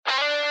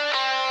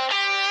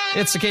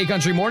It's the K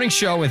Country Morning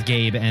Show with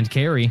Gabe and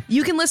Carrie.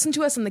 You can listen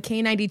to us on the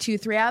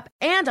K92.3 app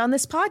and on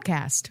this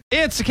podcast.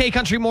 It's the K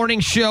Country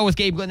Morning Show with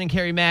Gabe Glenn and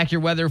Carrie Mack.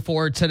 Your weather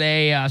for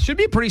today should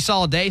be a pretty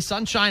solid day.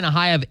 Sunshine, a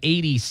high of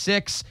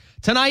 86.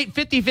 Tonight,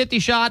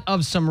 50-50 shot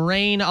of some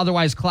rain,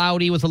 otherwise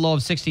cloudy with a low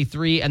of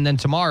 63. And then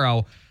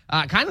tomorrow,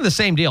 kind of the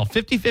same deal.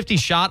 50-50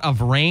 shot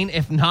of rain,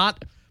 if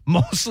not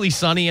mostly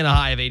sunny and a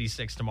high of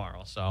 86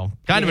 tomorrow. So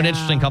kind of an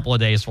interesting couple of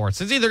days for us.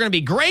 It's either going to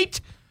be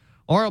great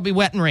or it'll be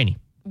wet and rainy.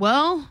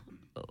 Well,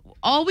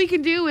 all we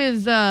can do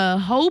is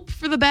hope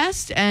for the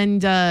best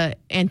and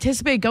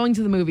anticipate going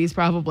to the movies,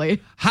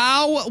 probably.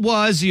 How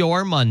was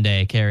your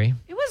Monday, Carrie?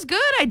 It was good.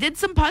 I did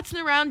some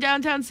putzing around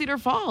downtown Cedar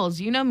Falls.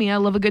 You know me, I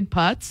love a good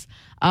putz.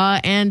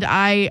 And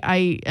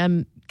I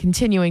am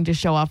continuing to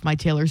show off my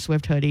Taylor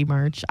Swift hoodie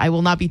merch. I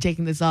will not be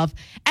taking this off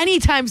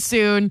anytime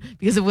soon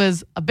because it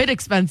was a bit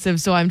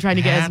expensive, so I'm trying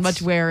to get as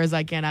much wear as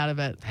I can out of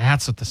it.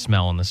 That's what the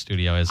smell in the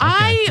studio is. Okay.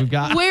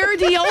 I wear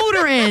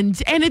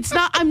deodorant, and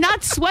I'm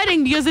not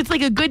sweating because it's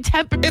like a good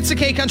temperature. It's the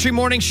K Country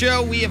Morning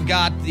Show. We have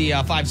got the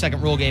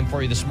 5-second rule game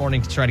for you this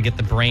morning to try to get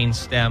the brain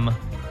stem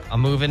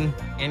moving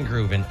and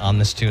grooving on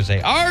this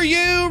Tuesday. Are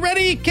you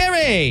ready,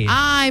 Carrie?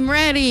 I'm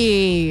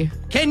ready.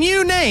 Can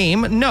you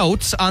name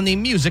notes on the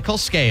musical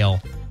scale?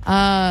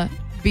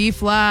 B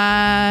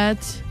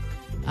flat,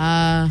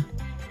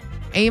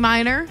 A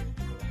minor,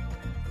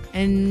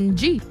 and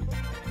G.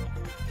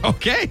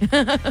 Okay.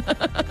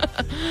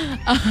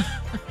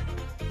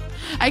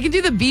 I can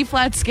do the B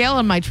flat scale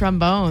on my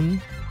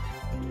trombone.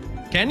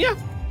 Can you?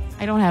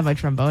 I don't have my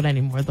trombone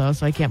anymore, though,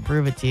 so I can't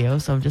prove it to you,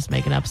 so I'm just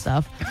making up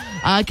stuff.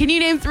 Can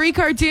you name 3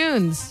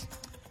 cartoons?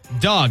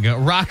 Doug,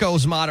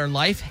 Rocco's Modern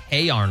Life,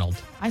 Hey Arnold.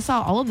 I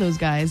saw all of those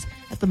guys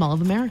at the Mall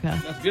of America.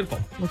 That's beautiful.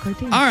 What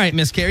cartoon? All right,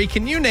 Miss Carrie,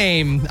 can you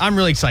name, I'm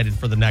really excited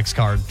for the next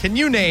card. Can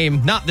you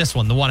name, not this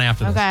one, the one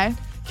after this. Okay.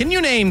 Can you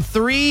name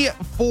 3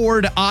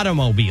 Ford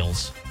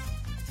automobiles?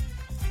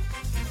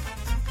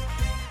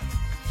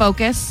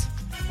 Focus.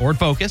 Ford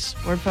Focus.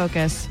 Ford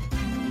Focus.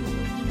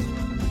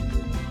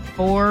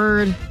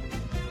 Ford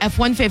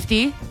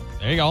F-150.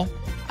 There you go.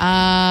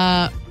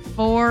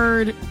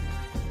 Ford.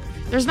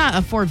 There's not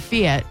a Ford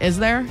Fiat, is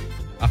there?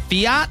 A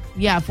Fiat?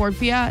 Yeah, Ford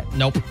Fiat.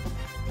 Nope.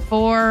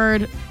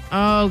 Ford.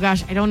 Oh,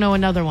 gosh. I don't know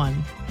another one.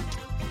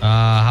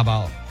 How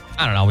about,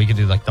 I don't know, we could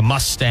do like the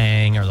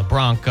Mustang or the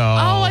Bronco.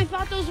 Oh, I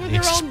thought those were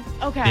their own.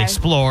 Okay. The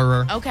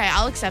Explorer. Okay,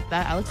 I'll accept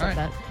that.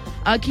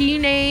 That. Can you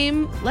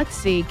name, let's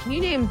see, can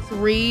you name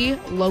 3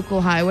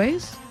 local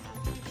highways?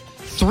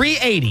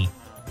 380,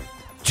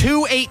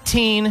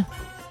 218,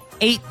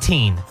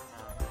 18.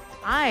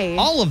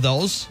 All of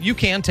those you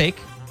can take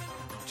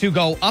to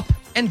go up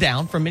and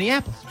down from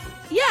Minneapolis.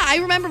 Yeah, I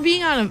remember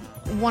being on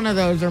one of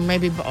those, or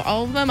maybe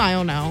all of them. I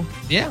don't know.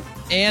 Yeah,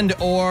 and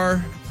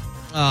or,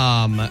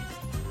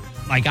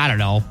 like, I don't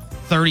know,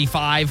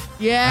 35.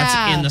 Yeah,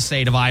 that's in the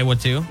state of Iowa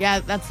too. Yeah,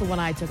 that's the one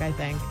I took, I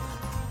think.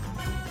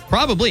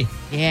 Probably.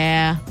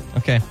 Yeah.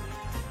 Okay.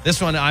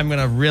 This one I'm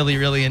gonna really,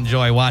 really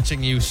enjoy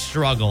watching you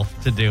struggle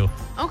to do.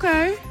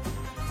 Okay.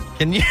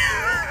 Can you?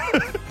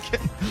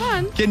 Come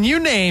on. Can you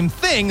name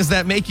things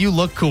that make you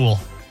look cool?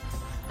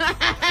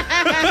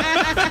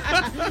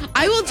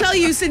 I will tell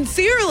you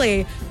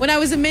sincerely, when I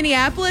was in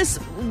Minneapolis,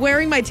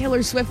 wearing my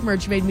Taylor Swift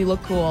merch made me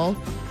look cool.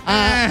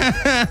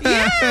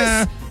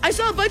 Yes! I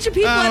saw a bunch of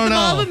people at the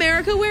Mall of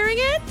America wearing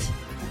it.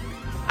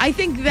 I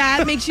think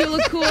that makes you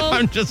look cool.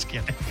 I'm just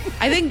kidding.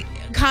 I think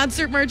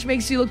concert merch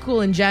makes you look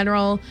cool in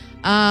general.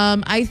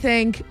 I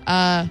think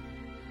a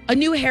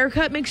new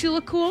haircut makes you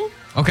look cool.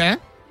 Okay.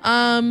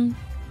 And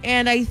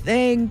I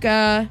think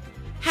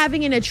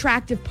having an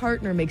attractive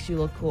partner makes you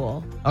look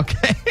cool.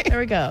 Okay. There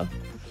we go.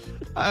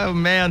 Oh,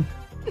 man.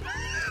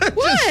 It's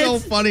What? just so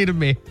funny to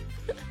me.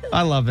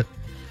 I love it.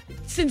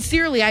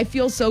 Sincerely, I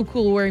feel so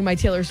cool wearing my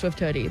Taylor Swift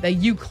hoodie that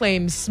you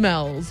claim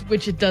smells,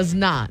 which it does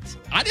not.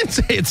 I didn't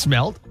say it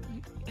smelled.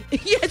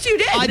 Yes, you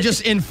did. I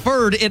just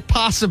inferred it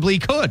possibly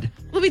could.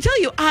 Let me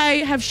tell you, I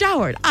have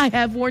showered. I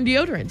have worn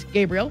deodorant,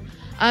 Gabriel.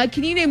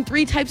 Can you name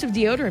 3 types of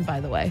deodorant, by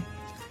the way?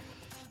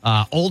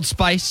 Old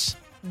Spice,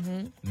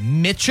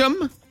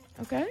 Mitchum,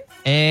 Okay.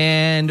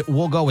 and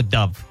we'll go with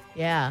Dove.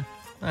 Yeah.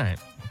 All right.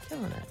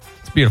 Killing it.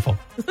 It's beautiful.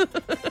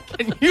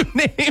 Can you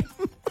name?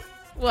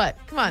 What?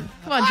 Come on,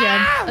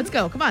 Jen. Let's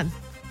go. Come on.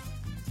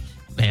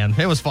 Man,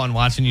 it was fun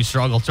watching you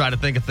struggle, try to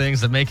think of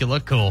things that make you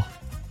look cool.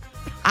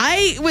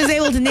 I was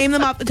able to name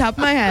them off the top of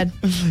my head.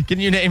 Can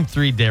you name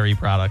 3 dairy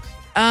products?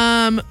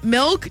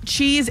 Milk,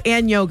 cheese,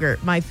 and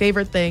yogurt. My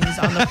favorite things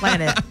on the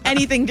planet.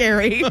 Anything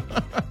dairy.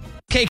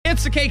 Okay,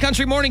 it's the K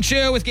Country Morning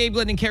Show with Gabe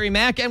Glenn and Carrie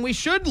Mack, and we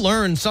should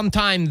learn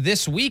sometime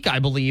this week, I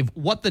believe,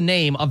 what the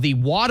name of the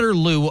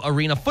Waterloo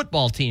Arena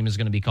football team is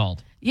going to be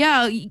called.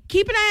 Yeah,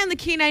 keep an eye on the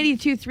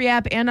K92.3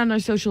 app and on our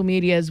social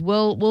medias.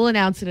 We'll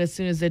announce it as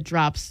soon as it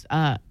drops,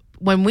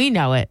 when we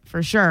know it,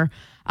 for sure.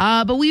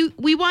 But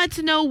we want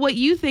to know what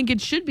you think it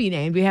should be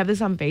named. We have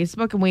this on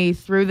Facebook, and we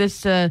threw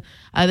this to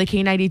the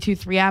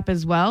K92.3 app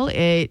as well.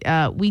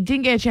 We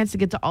didn't get a chance to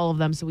get to all of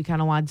them, so we kind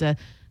of wanted to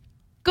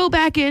go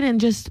back in and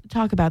just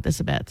talk about this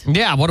a bit.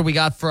 Yeah, what do we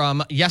got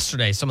from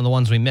yesterday? Some of the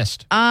ones we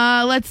missed.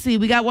 Let's see.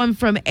 We got one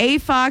from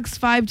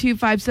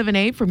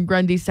AFox52578 from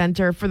Grundy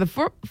Center. For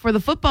the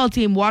football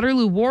team,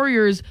 Waterloo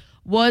Warriors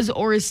was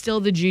or is still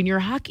the junior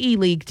hockey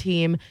league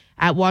team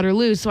at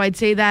Waterloo. So I'd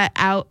say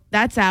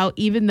that's out,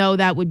 even though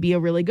that would be a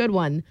really good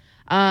one.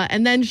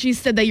 And then she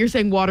said that you're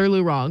saying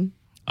Waterloo wrong.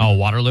 Oh,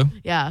 Waterloo?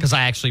 Yeah. Because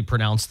I actually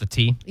pronounced the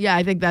T. Yeah,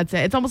 I think that's it.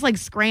 It's almost like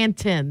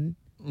Scranton.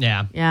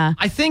 Yeah. Yeah.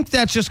 I think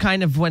that's just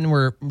kind of when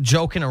we're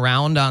joking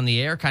around on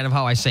the air, kind of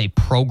how I say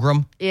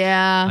program.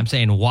 Yeah. I'm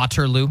saying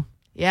Waterloo.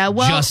 Yeah,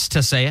 well, just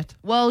to say it.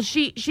 Well,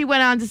 she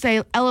went on to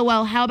say,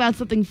 LOL, how about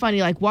something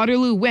funny like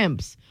Waterloo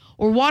Wimps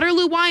or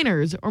Waterloo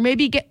Whiners, or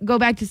maybe go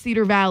back to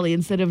Cedar Valley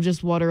instead of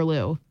just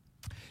Waterloo.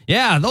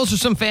 Yeah, those are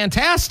some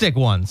fantastic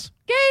ones.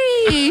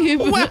 Gabe.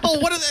 Well,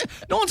 what are they?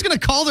 No one's going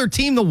to call their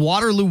team the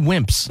Waterloo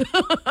Wimps.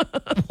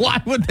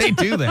 Why would they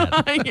do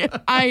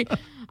that?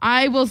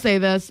 I will say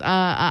this.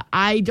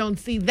 I don't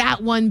see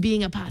that one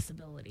being a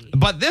possibility.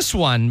 But this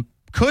one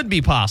could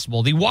be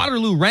possible. The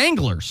Waterloo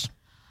Wranglers.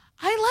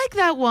 I like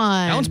that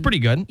one. That one's pretty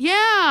good.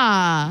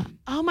 Yeah.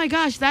 Oh my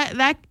gosh,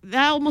 that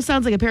almost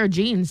sounds like a pair of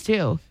jeans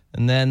too.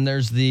 And then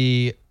there's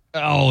the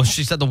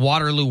she said the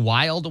Waterloo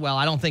Wild. Well,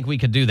 I don't think we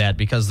could do that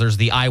because there's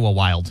the Iowa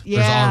Wild. Yeah.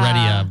 There's already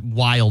a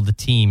Wild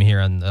team here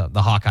in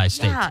the Hawkeye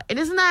State. Yeah, and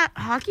isn't that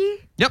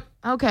hockey? Yep.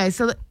 Okay,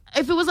 so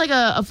if it was like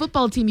a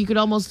football team, you could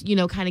almost,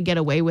 kind of get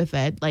away with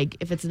it, like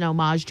if it's an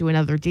homage to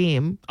another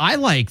team. I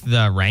like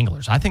the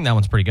Wranglers. I think that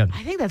one's pretty good.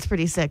 I think that's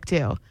pretty sick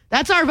too.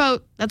 That's our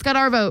vote. That's got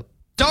our vote.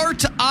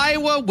 Dart,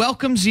 Iowa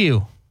welcomes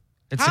you.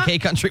 It's the K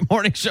Country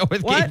Morning Show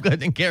with What? Gabe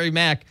Good and Carrie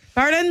Mack.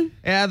 Pardon?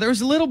 Yeah,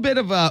 there's a little bit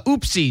of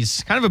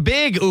oopsies, kind of a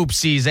big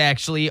oopsies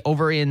actually,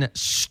 over in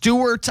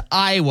Stuart,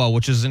 Iowa,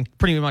 which is in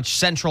pretty much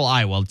central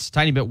Iowa. It's a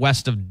tiny bit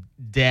west of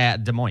Des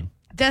Moines.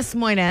 Des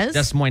Moines.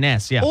 Des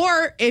Moines, yeah.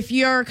 Or if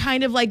you're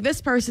kind of like this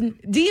person,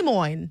 Des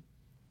Moines.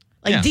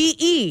 Like Yeah.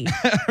 D-E.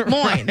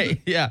 Moines.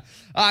 Right, yeah.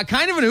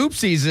 Kind of an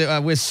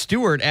oopsies with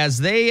Stuart as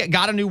they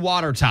got a new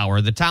water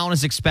tower. The town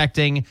is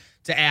expecting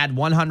to add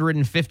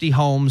 150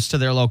 homes to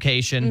their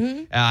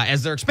location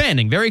as they're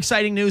expanding. Very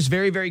exciting news.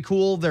 Very, very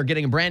cool. They're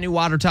getting a brand new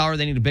water tower.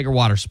 They need a bigger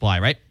water supply,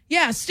 right?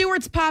 Yeah,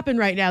 Stewart's popping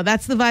right now.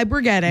 That's the vibe we're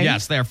getting.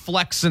 Yes, they're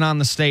flexing on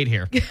the state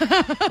here.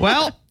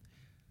 Well,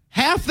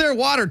 half their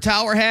water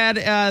tower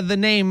had the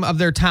name of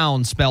their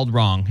town spelled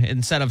wrong.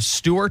 Instead of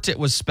Stuart, it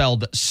was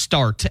spelled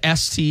Start,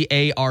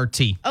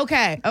 S-T-A-R-T.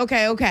 Okay.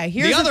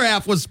 The other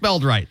half was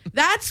spelled right.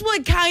 That's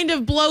what kind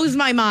of blows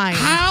my mind.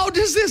 How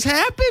does this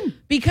happen?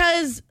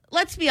 Because,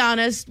 let's be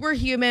honest, we're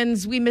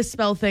humans. We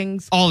misspell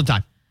things. All the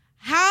time.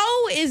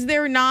 How is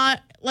there not,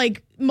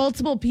 like,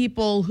 multiple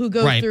people who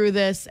go Right. through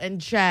this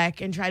and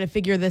check and try to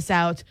figure this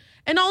out?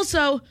 And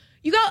also,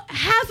 you got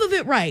half of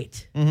it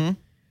right. Mm-hmm.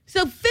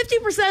 So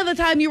 50% of the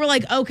time you were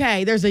like,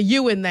 okay, there's a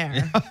U in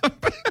there.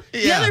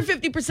 The other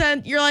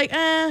 50%, you're like,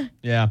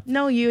 Yeah.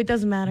 no U, it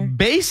doesn't matter.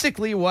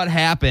 Basically what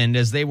happened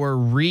is they were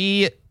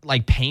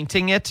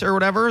painting it or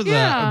whatever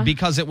Yeah.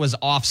 because it was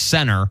off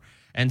center.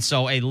 And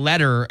so a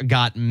letter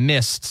got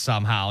missed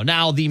somehow.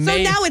 Now the So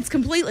now it's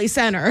completely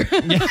center.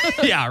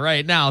 yeah,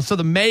 right now. So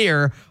the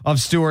mayor of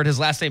Stuart, his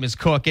last name is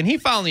Cook, and he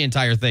found the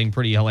entire thing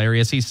pretty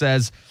hilarious. He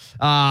says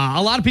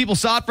a lot of people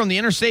saw it from the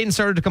interstate and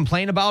started to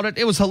complain about it.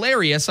 It was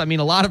hilarious. I mean,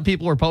 a lot of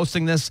people were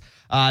posting this.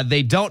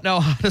 They don't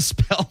know how to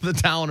spell the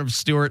town of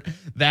Stuart.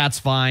 That's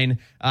fine.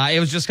 It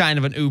was just kind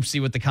of an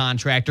oopsie with the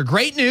contractor.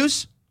 Great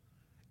news.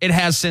 It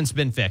has since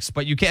been fixed,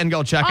 but you can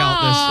go check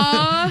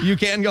out this. You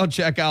can go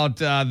check out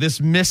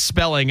this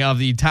misspelling of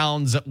the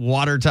town's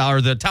water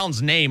tower, the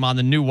town's name on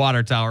the new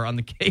water tower on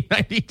the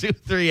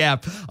K92.3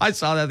 app. I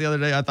saw that the other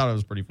day. I thought it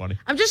was pretty funny.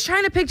 I'm just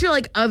trying to picture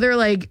like other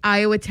like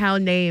Iowa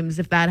town names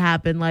if that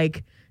happened,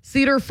 like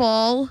Cedar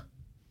Fall,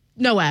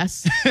 no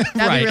S. That'd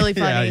Right. be really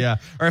funny. Yeah.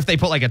 Or if they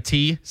put like a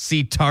T,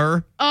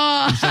 Cedar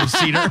instead of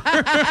Cedar.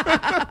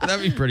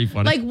 That'd be pretty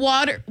funny. Like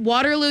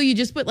Waterloo, you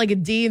just put like a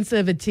D instead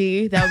of a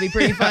T. That would be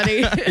pretty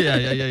funny.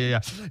 Yeah.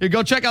 You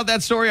go check out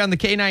that story on the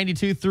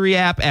K92.3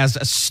 app as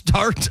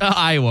Start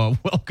Iowa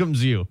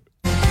welcomes you.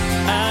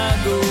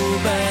 I go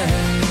back.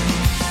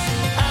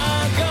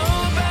 I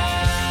go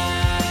back.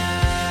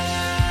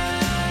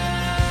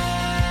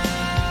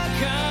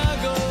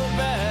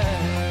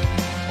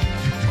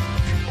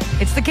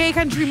 It's the K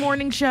Country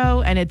Morning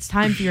Show, and it's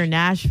time for your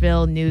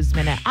Nashville News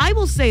Minute. I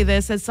will say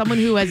this as someone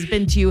who has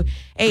been to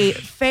her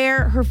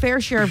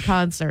fair share of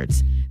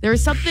concerts. There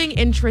is something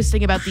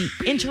interesting about the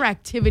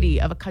interactivity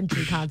of a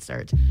country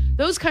concert.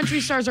 Those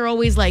country stars are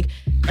always like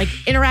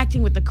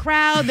interacting with the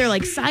crowd. They're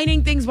like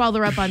signing things while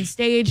they're up on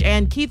stage.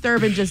 And Keith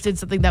Urban just did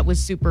something that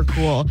was super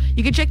cool.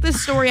 You can check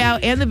this story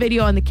out and the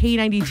video on the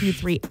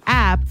K92.3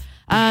 app.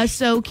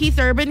 So Keith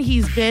Urban,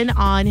 he's been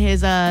on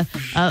his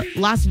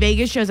Las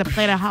Vegas shows at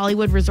Planet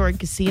Hollywood Resort and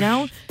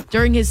Casino.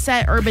 During his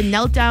set, Urban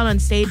knelt down on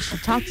stage to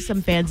talk to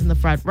some fans in the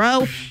front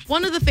row.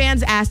 One of the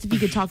fans asked if he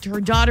could talk to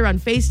her daughter on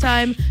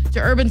FaceTime. To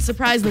Urban's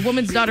surprise, the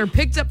woman's daughter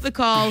picked up the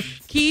call.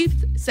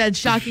 Keith said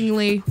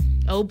shockingly,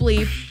 oh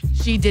bleep,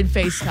 she did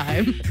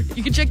FaceTime.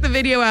 You can check the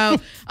video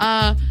out.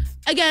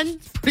 again,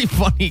 Pretty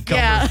funny cover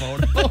Yeah.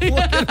 photo. Look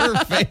at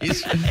her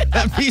face.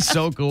 That'd be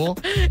so cool.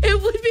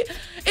 it would be.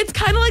 It's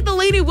kind of like the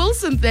Lady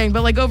Wilson thing,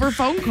 but like over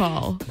phone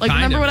call. Like,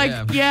 Kind remember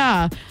of,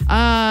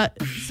 when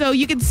so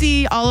you can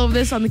see all of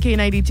this on the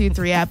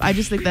K92.3 app. I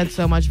just think that's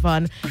so much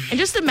fun. And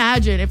just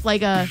imagine if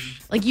like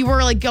you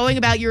were like going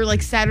about your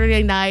like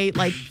Saturday night.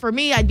 Like for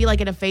me, I'd be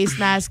like in a face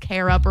mask,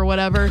 hair up or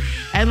whatever,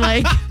 and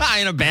like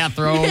In a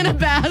bathrobe. In a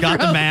bathrobe. Got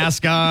the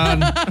mask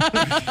on.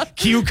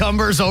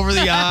 Cucumbers over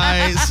the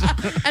eyes.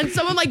 and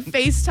someone like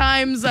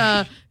someone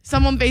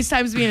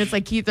FaceTimes me and it's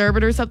like Keith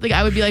Urban or something.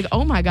 I would be like,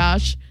 oh my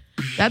gosh.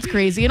 That's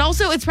crazy. And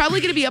also, it's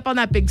probably going to be up on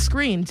that big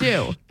screen,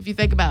 too, if you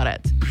think about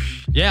it.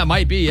 Yeah, it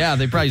might be. Yeah,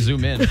 they probably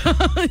zoom in.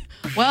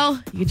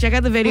 Well, you can check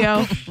out the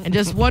video and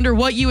just wonder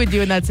what you would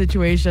do in that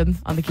situation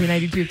on the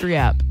K92.3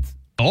 app.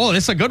 Oh,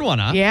 this is a good one,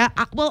 huh? Yeah,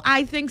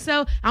 I think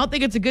so. I don't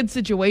think it's a good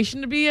situation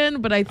to be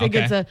in, but I think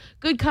Okay. it's a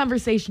good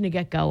conversation to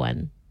get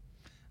going.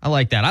 I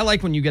like that. I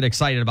like when you get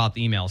excited about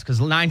the emails because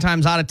 9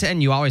 times out of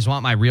 10, you always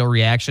want my real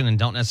reaction and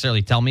don't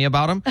necessarily tell me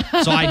about them.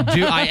 So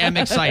I am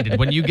excited.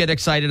 When you get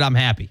excited, I'm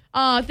happy.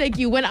 Oh, thank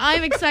you. When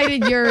I'm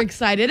excited, you're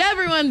excited.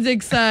 Everyone's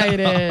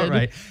excited. All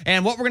right.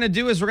 And what we're going to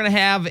do is we're going to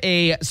have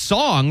a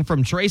song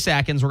from Trace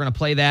Atkins. We're going to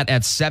play that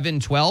at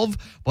 7:12,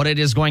 but it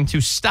is going to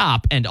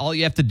stop. And all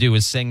you have to do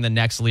is sing the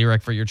next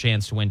lyric for your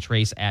chance to win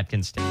Trace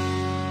Atkins tickets.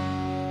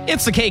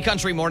 It's the K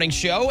Country Morning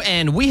Show,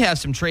 and we have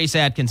some Trace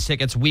Atkins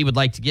tickets we would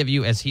like to give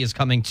you as he is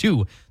coming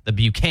to the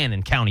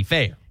Buchanan County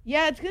Fair.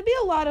 Yeah, it's going to be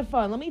a lot of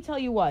fun. Let me tell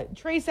you what.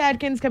 Trace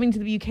Atkins coming to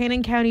the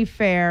Buchanan County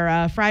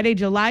Fair Friday,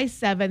 July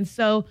 7th.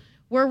 So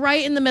we're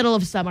right in the middle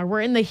of summer.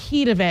 We're in the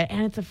heat of it,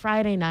 and it's a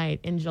Friday night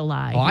in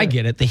July. Oh, I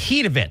get it. The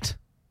heat of it.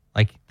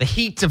 Like the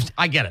heat of,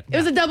 I get it. It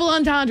was a double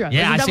entendre.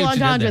 Yeah, it was I a see double what you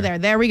did entendre there. there.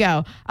 There we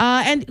go.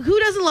 And who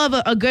doesn't love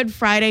a good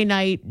Friday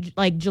night,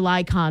 like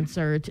July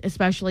concert,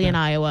 especially in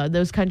Iowa?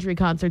 Those country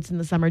concerts in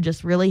the summer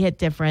just really hit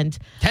different.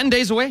 10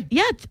 days away.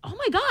 Yeah. Oh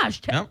my gosh.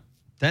 Yep.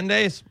 10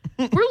 days.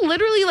 We're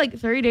literally like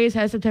 30 days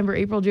past September,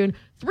 April, June,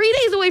 3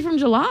 days away from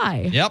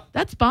July. Yep.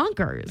 That's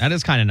bonkers. That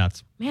is kind of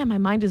nuts. Man, my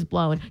mind is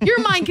blown.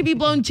 Your mind can be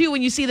blown too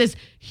when you see this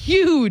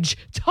huge,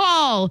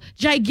 tall,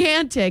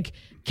 gigantic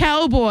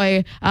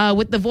cowboy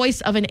with the voice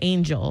of an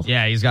angel.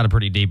 Yeah, he's got a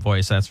pretty deep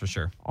voice, that's for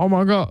sure. Oh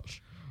my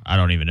gosh. I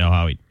don't even know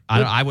how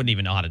I wouldn't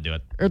even know how to do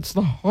it. It's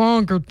the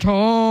honker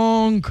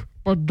tonk,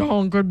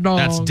 badonka donk.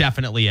 That's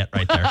definitely it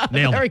right there.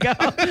 Nailed There we it. go.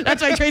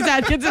 That's my Trace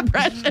Atkins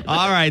impression.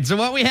 All right, so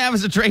what we have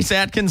is a Trace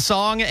Atkins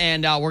song,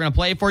 and we're going to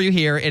play it for you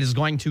here. It is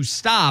going to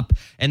stop,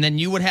 and then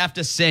you would have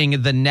to sing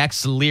the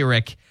next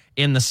lyric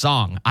in the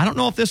song. I don't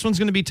know if this one's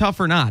going to be tough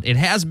or not. It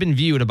has been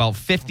viewed about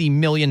 50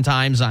 million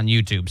times on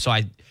YouTube, so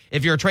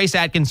if you're a Trace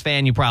Atkins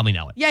fan, you probably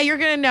know it. Yeah, you're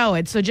going to know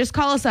it. So just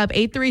call us up,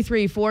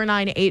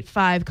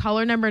 833-4985.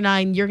 Caller number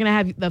 9. You're going to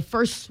have the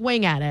first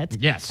swing at it.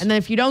 Yes. And then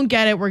if you don't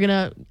get it, we're going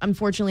to,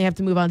 unfortunately, have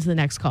to move on to the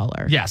next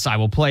caller. Yes, I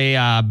will play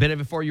a bit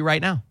of it for you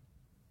right now.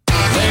 They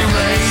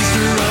raised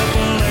her up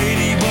a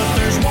lady, but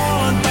there's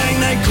one thing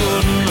they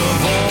couldn't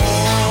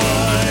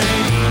avoid.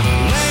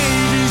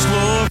 Ladies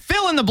love.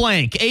 Fill in the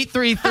blank,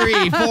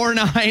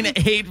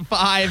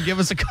 833-4985. Give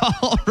us a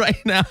call right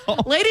now.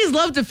 Ladies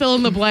love to fill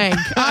in the blank.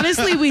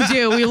 Honestly, we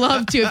do. We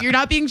love to. If you're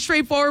not being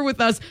straightforward with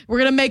us, we're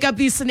going to make up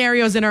these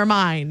scenarios in our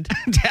mind.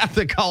 Tap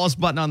the call us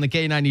button on the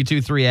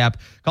K92.3 app.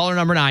 Caller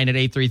number 9 at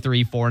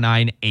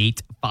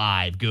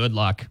 833-4985. Good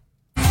luck.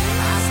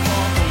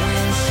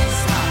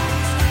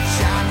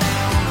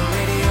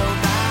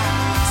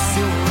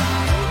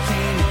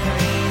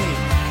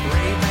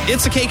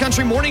 It's the K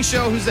Country Morning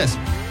Show. Who's this?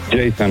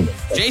 Jason.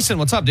 Jason,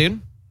 what's up,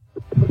 dude?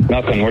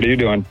 Nothing. What are you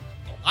doing?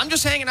 I'm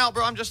just hanging out,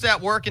 bro. I'm just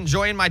at work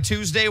enjoying my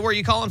Tuesday. Where are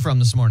you calling from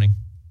this morning?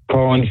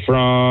 Calling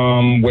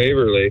from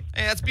Waverly.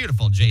 Hey, that's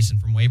beautiful. Jason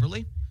from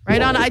Waverly.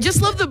 Right on. I just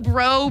love the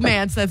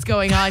bromance that's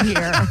going on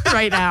here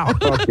right now.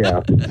 Fuck yeah.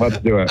 Let's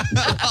do it.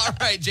 All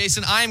right,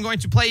 Jason, I am going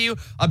to play you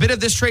a bit of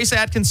this Trace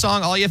Atkins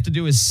song. All you have to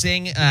do is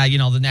sing,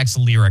 the next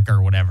lyric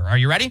or whatever. Are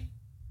you ready?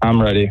 I'm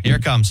ready. Here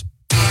it comes.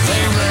 They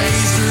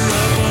raised her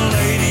up a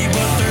lady,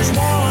 but there's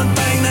one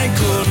thing they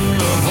couldn't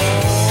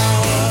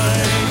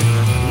avoid.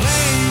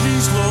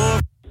 Ladies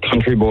love.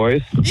 Country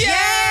Boys.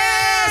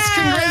 Yes!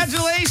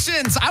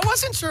 Congratulations! I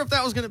wasn't sure if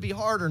that was going to be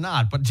hard or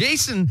not, but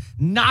Jason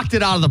knocked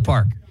it out of the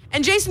park.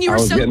 And Jason, you I were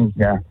was so getting,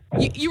 yeah.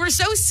 you were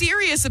so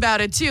serious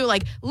about it too.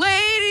 Like,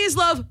 ladies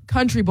love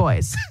country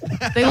boys.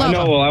 They I love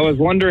know. them. Well, I was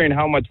wondering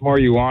how much more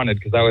you wanted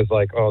because I was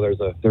like, oh, there's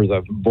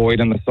a void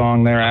in the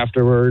song there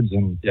afterwards,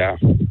 and yeah.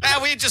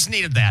 We just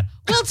needed that.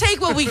 We'll take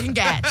what we can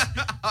get.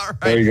 All right.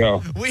 There you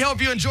go. We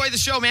hope you enjoy the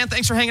show, man.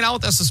 Thanks for hanging out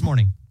with us this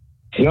morning.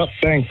 Yep.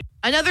 Thanks.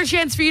 Another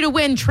chance for you to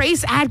win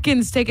Trace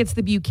Atkins tickets to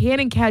the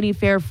Buchanan County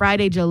Fair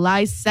Friday,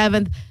 July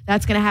 7th.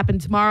 That's going to happen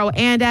tomorrow.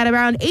 And at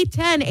around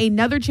 8:10,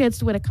 another chance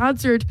to win a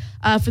concert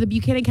for the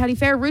Buchanan County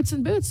Fair Roots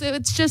and Boots. So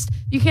it's just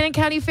Buchanan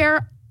County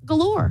Fair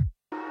galore.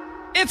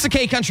 It's a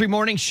K Country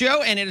Morning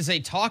Show, and it is a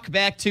Talk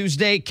Back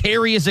Tuesday.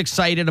 Carrie is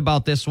excited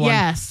about this one.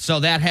 Yes. So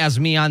that has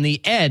me on the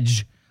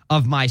edge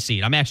of my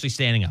seat. I'm actually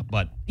standing up,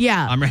 but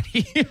Yeah. I'm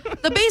ready.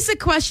 The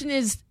basic question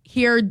is,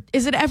 here.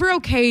 Is it ever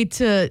okay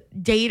to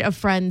date a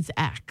friend's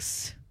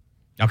ex?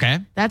 Okay.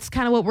 That's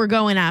kind of what we're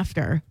going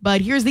after.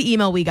 But here's the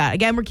email we got.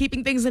 Again, we're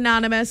keeping things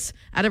anonymous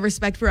out of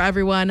respect for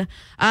everyone.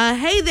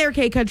 Hey there,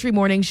 K Country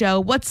Morning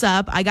Show. What's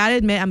up? I got to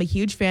admit, I'm a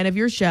huge fan of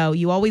your show.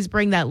 You always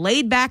bring that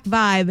laid back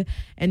vibe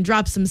and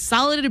drop some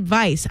solid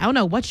advice. I don't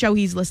know what show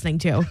he's listening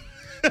to.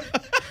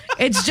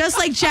 It's just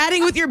like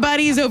chatting with your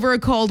buddies over a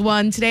cold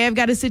one. Today, I've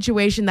got a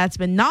situation that's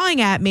been gnawing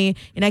at me,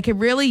 and I could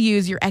really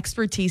use your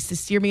expertise to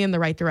steer me in the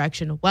right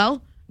direction. Well,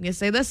 I'm going to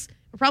say this.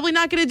 We're probably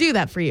not going to do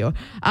that for you.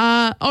 All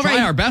right. Try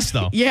our best,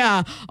 though.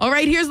 Yeah. All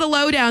right, here's the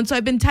lowdown. So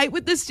I've been tight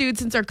with this dude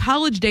since our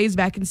college days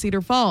back in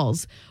Cedar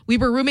Falls. We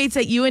were roommates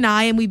at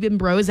UNI, and we've been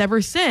bros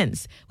ever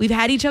since. We've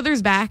had each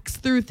other's backs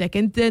through thick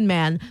and thin,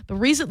 man. But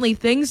recently,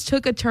 things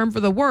took a turn for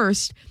the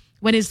worst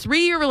when his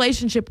 3-year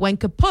relationship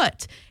went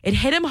kaput. It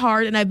hit him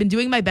hard, and I've been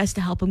doing my best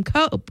to help him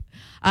cope.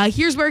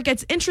 Here's where it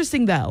gets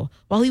interesting, though.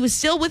 While he was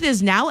still with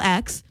his now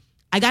ex,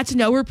 I got to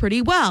know her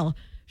pretty well.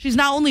 She's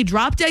not only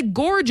drop dead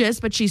gorgeous,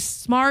 but she's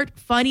smart,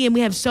 funny, and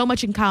we have so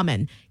much in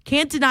common.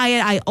 Can't deny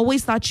it. I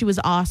always thought she was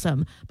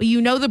awesome. But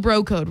you know the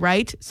bro code,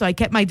 right? So I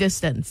kept my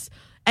distance.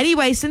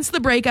 Anyway, since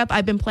the breakup,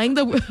 I've been playing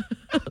the...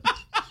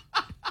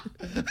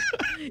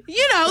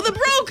 the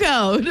bro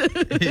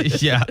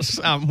code. Yes,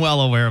 I'm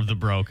well aware of the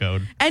bro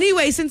code.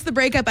 Anyway, since the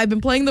breakup, I've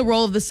been playing the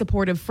role of the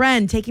supportive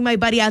friend, taking my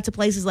buddy out to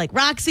places like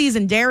Roxy's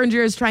and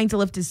Derringer's, trying to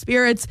lift his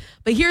spirits.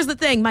 But here's the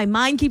thing. My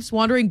mind keeps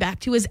wandering back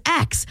to his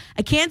ex.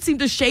 I can't seem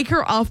to shake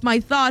her off my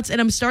thoughts,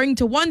 and I'm starting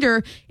to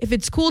wonder if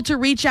it's cool to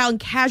reach out and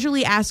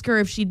casually ask her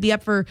if she'd be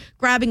up for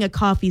grabbing a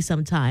coffee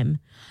sometime.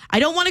 I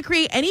don't want to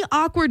create any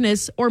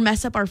awkwardness or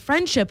mess up our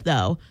friendship,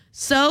 though.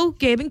 So,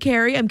 Gabe and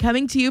Carrie, I'm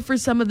coming to you for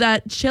some of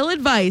that chill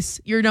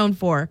advice you're known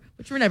for,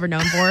 which we're never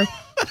known for.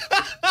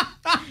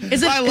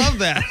 I love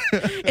that.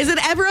 Is it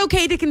ever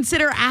okay to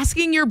consider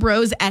asking your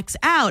bro's ex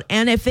out?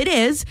 And if it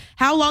is,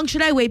 how long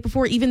should I wait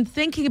before even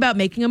thinking about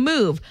making a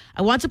move?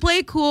 I want to play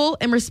it cool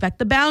and respect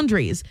the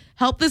boundaries.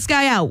 Help this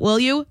guy out, will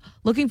you?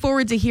 Looking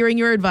forward to hearing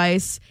your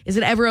advice. Is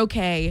it ever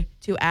okay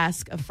to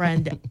ask a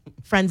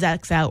friend's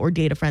ex out or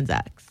date a friend's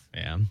ex?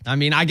 Yeah. I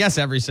mean, I guess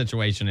every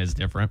situation is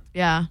different.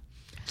 Yeah.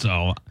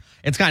 So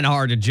it's kind of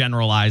hard to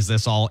generalize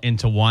this all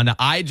into one.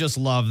 I just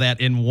love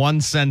that in one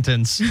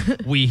sentence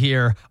we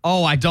hear,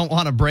 oh, I don't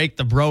want to break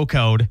the bro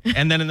code.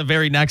 And then in the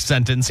very next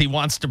sentence, he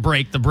wants to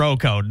break the bro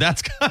code.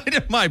 That's kind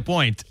of my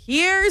point.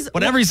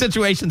 But every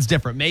situation's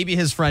different. Maybe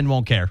his friend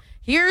won't care.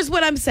 Here's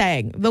what I'm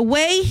saying. The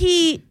way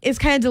he is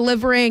kind of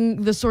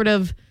delivering the sort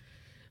of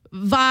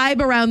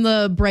vibe around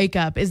the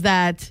breakup is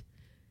that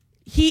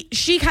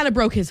she kind of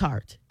broke his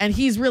heart, and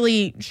he's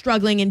really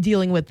struggling and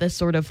dealing with this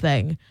sort of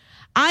thing.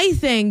 I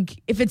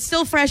think if it's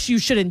still fresh, you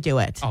shouldn't do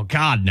it. Oh,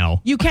 God,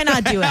 no. You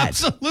cannot do it.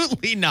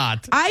 Absolutely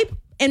not.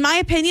 In my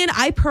opinion,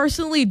 I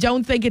personally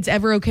don't think it's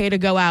ever okay to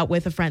go out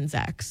with a friend's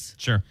ex.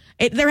 Sure.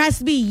 There has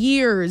to be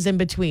years in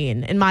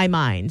between, in my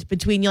mind,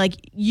 between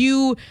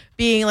you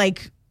being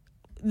like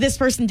this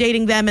person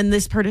dating them and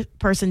this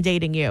person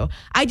dating you.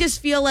 I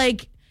just feel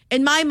like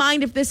in my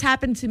mind, if this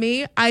happened to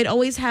me, I'd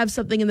always have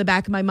something in the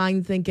back of my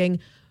mind thinking,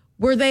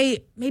 were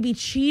they maybe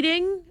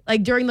cheating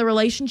like during the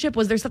relationship?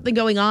 Was there something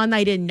going on that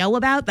I didn't know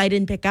about, that I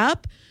didn't pick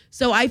up?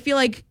 So I feel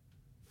like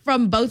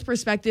from both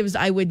perspectives,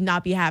 I would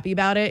not be happy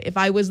about it. If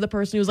I was the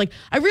person who was like,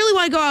 I really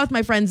want to go out with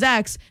my friend's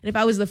ex. And if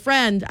I was the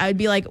friend, I'd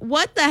be like,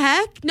 what the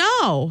heck?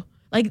 No,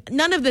 like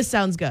none of this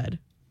sounds good.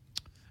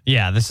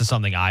 Yeah, this is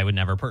something I would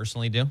never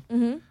personally do.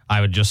 Mm-hmm.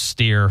 I would just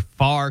steer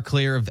far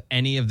clear of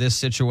any of this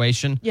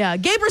situation. Yeah,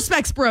 Gabe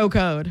respects bro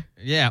code.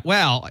 Yeah,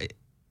 well,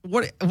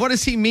 what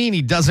does he mean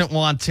he doesn't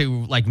want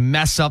to like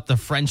mess up the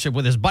friendship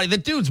with his buddy? The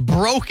dude's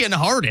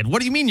brokenhearted. What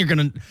do you mean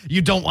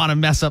you don't want to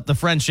mess up the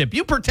friendship?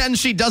 You pretend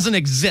she doesn't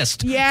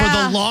exist for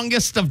the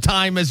longest of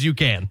time as you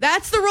can.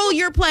 That's the role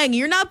you're playing.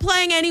 You're not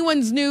playing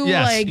anyone's new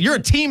you're a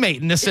teammate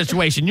in this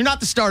situation. You're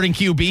not the starting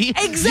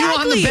QB. Exactly. You're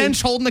on the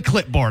bench holding the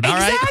clipboard, all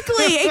right?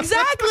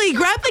 Exactly.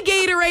 Grab the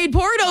Gatorade,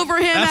 pour it over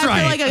him after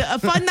like a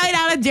fun night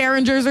out at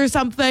Derringer's or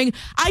something.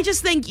 I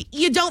just think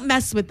you don't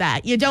mess with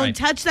that. You don't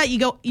touch that. You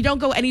don't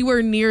go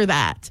anywhere near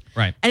that.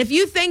 Right. And if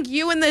you think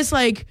you and this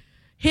like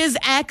his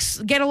ex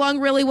get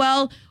along really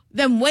well,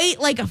 then wait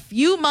like a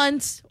few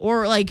months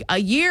or like a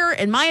year,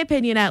 in my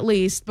opinion at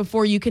least,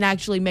 before you can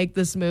actually make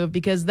this move,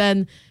 because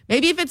then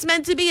maybe if it's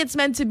meant to be, it's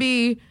meant to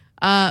be.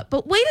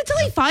 But wait until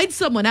he finds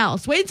someone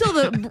else. Wait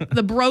until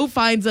the bro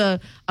finds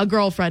a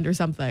girlfriend or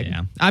something.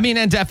 Yeah. I mean,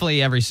 and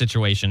definitely every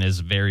situation is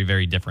very,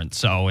 very different.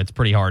 So it's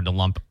pretty hard to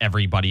lump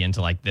everybody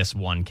into like this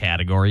one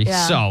category.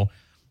 Yeah. So,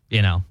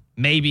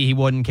 maybe he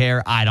wouldn't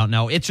care. I don't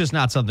know. It's just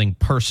not something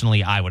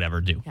personally I would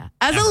ever do. Yeah.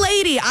 As a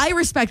lady, I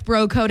respect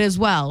bro code as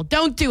well.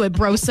 Don't do it,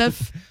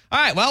 brosif. All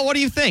right. Well, what do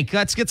you think?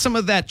 Let's get some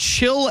of that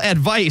chill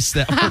advice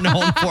that we're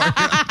known for here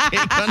on the K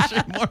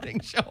Country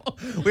Morning Show.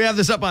 We have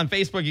this up on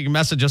Facebook. You can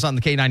message us on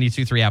the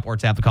K92.3 app or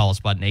tap the call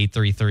us button,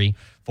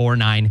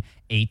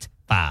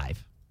 833-4985.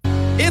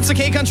 It's a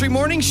K Country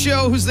Morning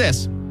Show. Who's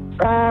this?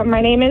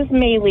 My name is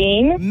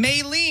Maylene.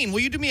 Maylene, Dean,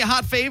 will you do me a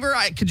hot favor?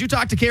 Could you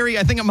talk to Carrie?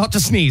 I think I'm about to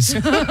sneeze.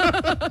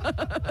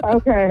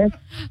 Okay.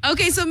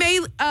 Okay, so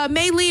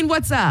Maylene,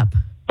 what's up?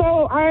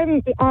 So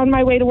I'm on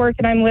my way to work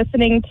and I'm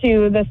listening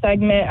to the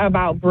segment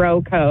about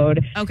bro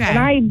code. Okay. And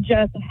I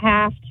just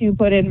have to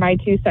put in my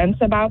 2 cents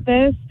about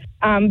this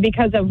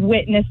because of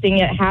witnessing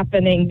it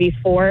happening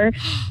before.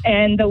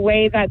 And the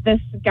way that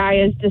this guy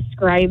is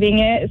describing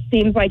it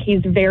seems like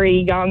he's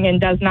very young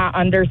and does not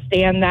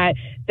understand that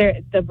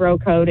the bro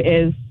code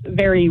is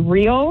very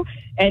real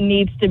and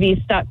needs to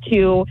be stuck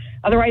to.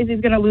 Otherwise,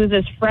 he's going to lose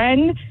his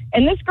friend.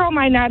 And this girl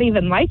might not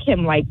even like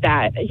him like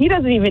that. He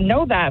doesn't even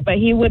know that, but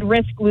he would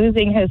risk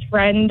losing his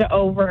friend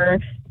over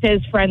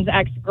his friend's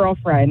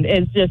ex-girlfriend.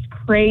 It's just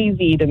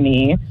crazy to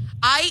me.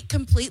 I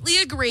completely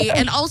agree.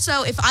 And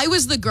also, if I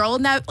was the girl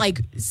in that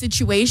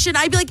situation,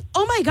 I'd be like,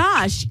 oh my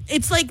gosh,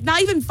 it's like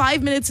not even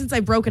 5 minutes since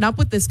I've broken up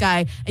with this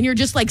guy, and you're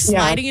just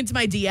sliding into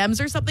my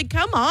DMs or something.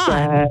 Come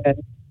on.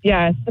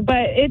 Yes,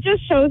 but it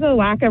just shows a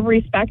lack of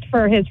respect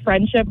for his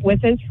friendship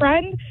with his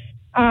friend.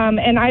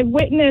 And I've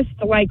witnessed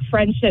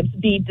friendships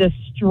be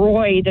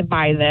destroyed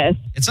by this.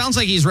 It sounds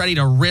like he's ready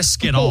to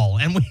risk it all,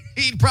 and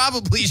he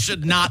probably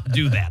should not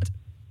do that.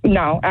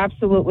 No,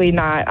 absolutely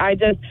not.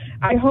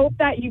 I hope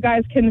that you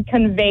guys can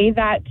convey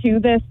that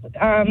to this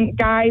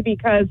guy,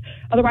 because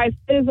otherwise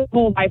his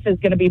whole life is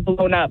going to be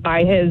blown up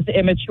by his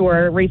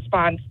immature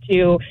response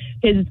to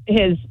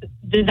his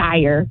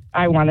desire,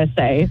 I want to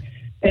say.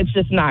 It's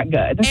just not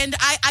good. And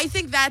I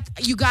think that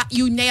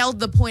you nailed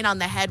the point on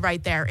the head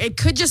right there. It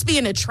could just be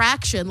an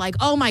attraction. Like,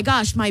 oh my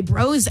gosh, my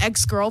bro's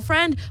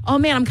ex-girlfriend. Oh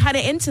man, I'm kind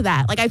of into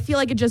that. I feel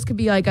like it just could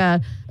be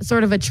a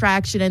sort of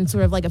attraction and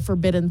sort of a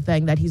forbidden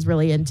thing that he's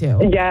really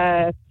into.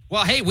 Yeah.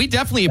 Well, hey, we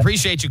definitely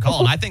appreciate you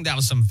calling. I think that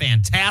was some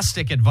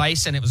fantastic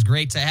advice, and it was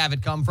great to have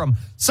it come from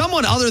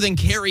someone other than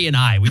Carrie and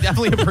I. We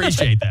definitely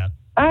appreciate that.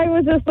 I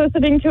was just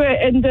listening to it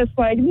and just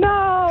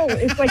no,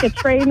 it's like a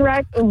train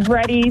wreck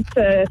ready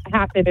to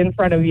happen in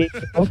front of you.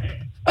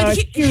 A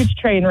huge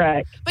train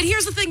wreck. But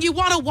here's the thing, you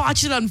want to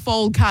watch it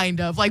unfold kind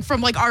of,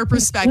 from our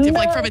perspective,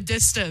 from a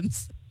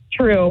distance.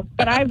 True,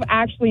 but I've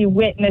actually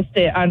witnessed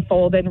it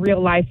unfold in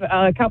real life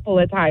a couple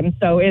of times,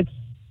 so it's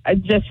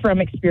just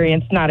from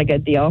experience, not a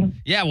good deal.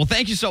 Yeah, well,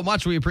 thank you so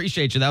much. We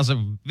appreciate you. That was a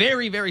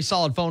very, very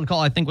solid phone call,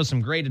 I think, with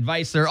some great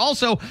advice. There are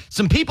also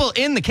some people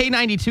in the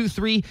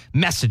K92.3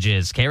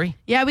 messages. Carrie?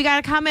 Yeah, we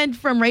got a comment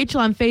from Rachel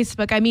on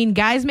Facebook. I mean,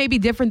 guys may be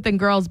different than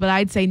girls, but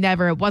I'd say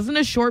never. It wasn't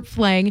a short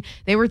fling.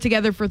 They were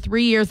together for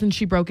 3 years and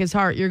she broke his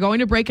heart. You're going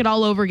to break it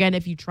all over again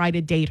if you try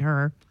to date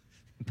her.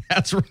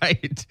 That's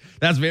right.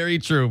 That's very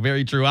true.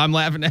 Very true. I'm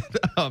laughing at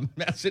a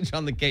message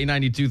on the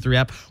K92.3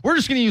 app. We're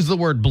just going to use the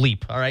word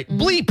bleep, all right?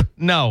 Mm-hmm. Bleep,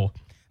 no.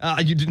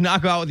 You do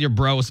not go out with your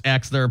bro's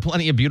ex. There are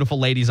plenty of beautiful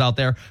ladies out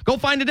there. Go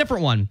find a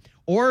different one.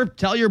 Or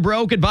tell your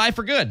bro goodbye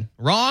for good.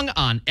 Wrong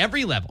on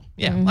every level.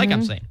 Yeah, like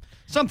I'm saying.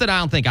 Something I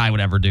don't think I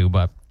would ever do,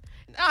 but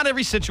not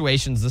every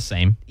situation's the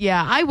same.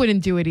 Yeah, I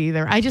wouldn't do it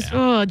either. I'd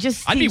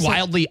be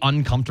wildly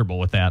uncomfortable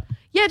with that.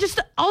 Yeah, just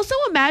also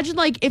imagine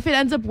if it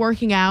ends up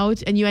working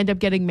out and you end up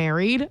getting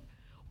married.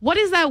 What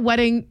is the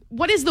wedding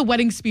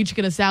speech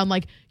going to sound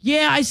like?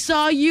 Yeah, I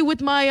saw you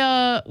with my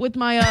well,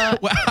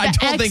 I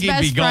don't think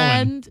he'd be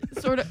going.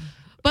 Sort of.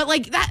 But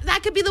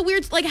that could be the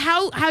weird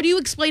how do you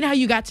explain how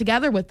you got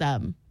together with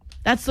them?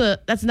 That's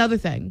another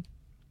thing.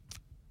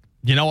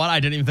 You know what? I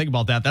didn't even think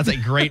about that. That's a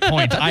great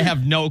point. I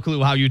have no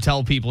clue how you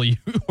tell people you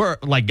were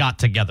got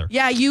together.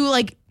 Yeah, you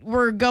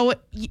were going.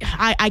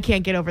 I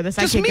can't get over this.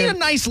 Just meet a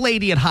nice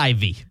lady at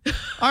Hy-Vee.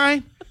 All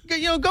right,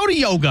 go to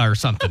yoga or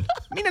something.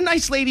 Meet a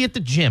nice lady at the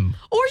gym,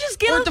 or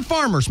just at the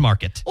farmer's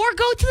market, or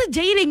go to the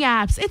dating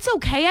apps. It's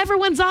okay.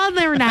 Everyone's on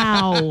there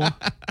now.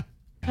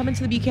 Coming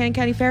to the Buchanan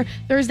County Fair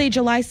Thursday,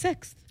 July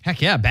 6th.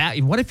 Heck yeah!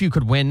 What if you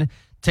could win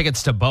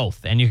tickets to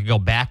both and you could go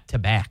back to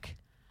back?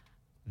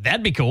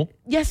 That'd be cool.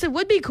 Yes, it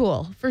would be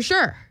cool, for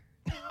sure.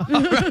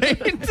 All right.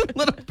 It's a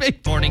little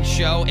big morning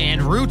show,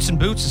 and Roots and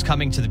Boots is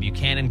coming to the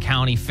Buchanan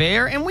County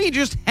Fair, and we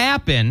just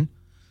happen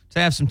to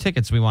have some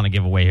tickets we want to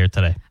give away here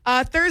today.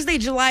 Thursday,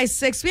 July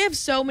 6th. We have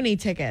so many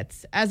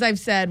tickets. As I've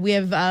said, we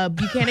have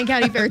Buchanan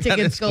County Fair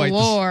tickets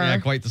galore.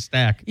 Quite the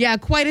stack. Yeah,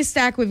 quite a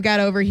stack we've got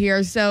over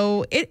here.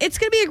 So it's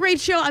going to be a great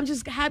show. I'm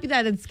just happy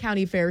that it's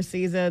county fair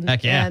season.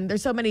 Heck yeah. And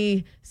there's so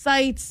many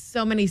sights,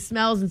 so many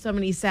smells, and so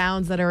many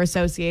sounds that are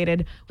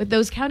associated with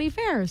those county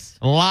fairs.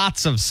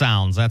 Lots of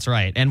sounds, that's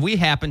right. And we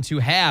happen to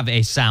have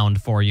a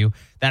sound for you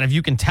that if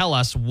you can tell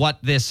us what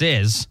this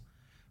is,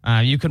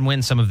 you can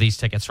win some of these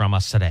tickets from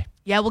us today.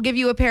 Yeah, we'll give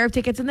you a pair of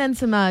tickets and then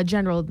some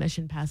general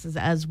admission passes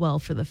as well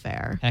for the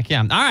fair. Heck yeah.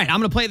 All right, I'm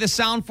going to play this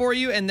sound for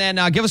you, and then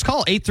give us a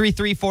call,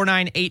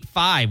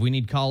 833-4985. We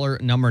need caller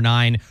number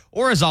 9.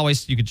 Or as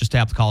always, you could just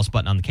tap the call us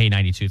button on the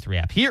K92.3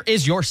 app. Here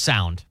is your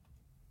sound.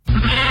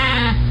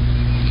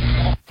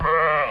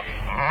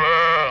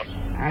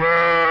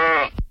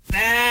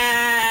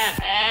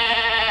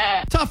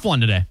 Tough one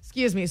today.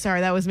 Excuse me.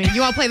 Sorry, that was me.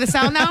 You want to play the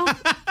sound now?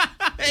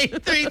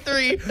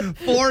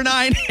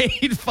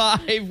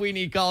 833-4985. We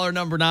need caller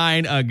number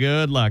 9.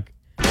 Good luck.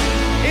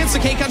 It's the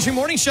K Country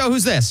Morning Show.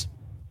 Who's this?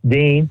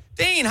 Dean.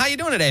 Dean, how you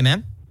doing today,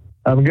 man?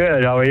 I'm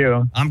good. How are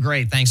you? I'm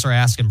great. Thanks for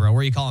asking, bro. Where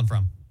are you calling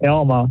from?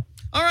 Elma.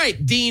 All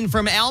right, Dean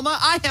from Alma.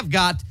 I have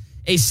got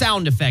a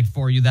sound effect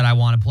for you that I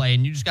want to play,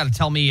 and you just got to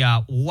tell me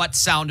what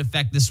sound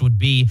effect this would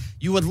be.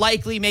 You would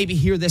likely maybe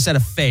hear this at a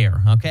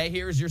fair, okay?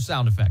 Here's your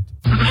sound effect.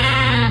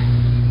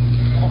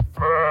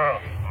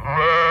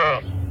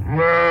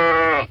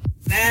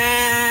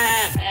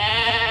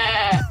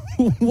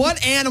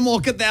 What animal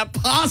could that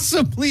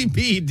possibly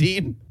be,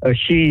 Dean? A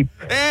sheep.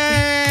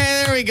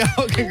 Hey, there we go.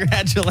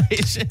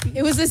 Congratulations.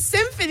 It was a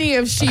symphony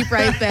of sheep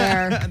right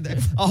there.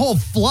 A whole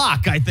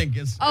flock, I think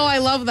is. Oh, I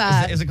love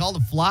that. Is it called a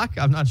flock?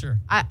 I'm not sure.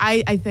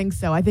 I think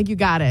so. I think you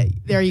got it.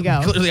 There you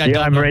go. Clearly, I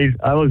Yeah, don't know.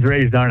 I was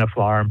raised on a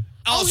farm.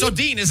 Oh, so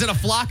Dean, is it a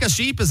flock of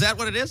sheep? Is that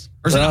what it is?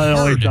 Or is it It a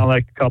only herd? sound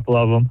like a couple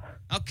of them.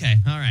 Okay,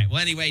 all right. Well,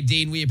 anyway,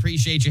 Dean, we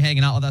appreciate you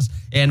hanging out with us,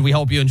 and we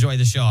hope you enjoy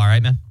the show, all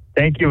right, man?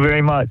 Thank you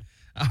very much.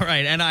 All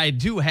right, and I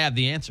do have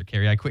the answer,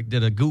 Carrie. I quick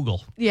did a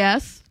Google.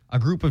 Yes. A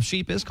group of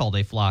sheep is called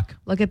a flock.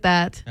 Look at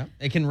that. Yep.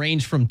 It can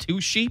range from 2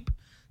 sheep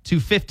to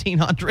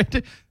 1,500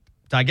 to,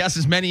 I guess,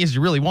 as many as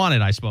you really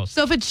wanted, I suppose.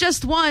 So if it's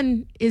just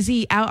one, is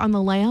he out on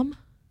the lamb?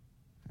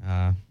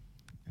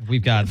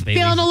 We've got Bailey.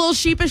 Feeling a little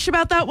sheepish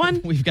about that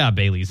one? We've got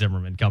Bailey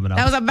Zimmerman coming up.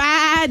 That was a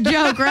bad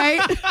joke,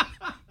 right?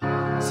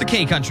 It's the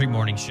K Country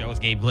Morning Show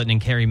with Gabe Glidden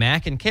and Carrie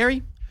Mack. And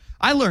Carrie,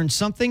 I learned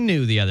something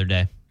new the other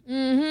day.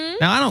 Mm-hmm.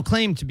 Now, I don't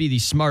claim to be the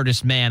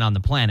smartest man on the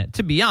planet.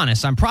 To be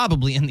honest, I'm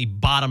probably in the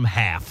bottom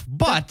half.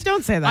 But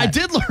Don't say that. I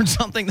did learn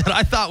something that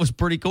I thought was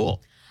pretty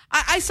cool.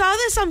 I saw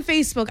this on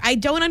Facebook. I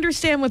don't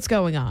understand what's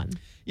going on.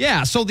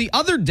 Yeah, so the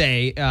other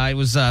day, it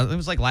was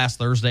like last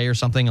Thursday or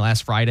something,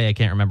 last Friday, I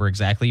can't remember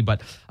exactly,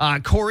 but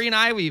Corey and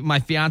I, my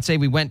fiance,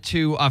 we went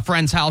to a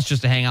friend's house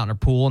just to hang out in her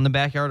pool in the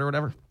backyard or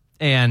whatever,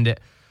 and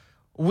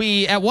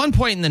we, at one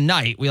point in the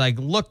night, we like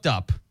looked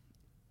up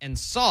and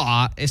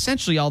saw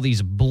essentially all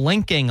these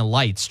blinking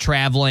lights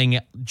traveling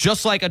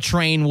just like a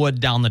train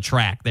would down the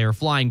track. They were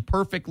flying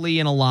perfectly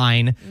in a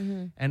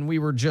line, and we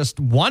were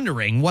just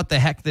wondering what the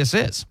heck this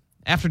is.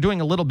 After doing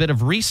a little bit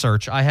of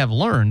research, I have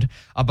learned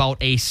about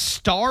a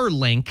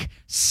Starlink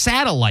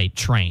satellite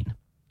train.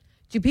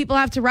 Do people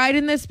have to ride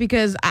in this?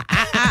 Because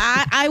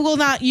I will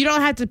not. You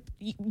don't have to.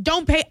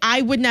 Don't pay.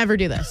 I would never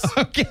do this.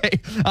 Okay.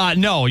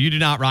 No, you do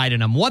not ride in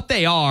them. What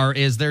they are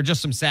is they're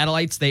just some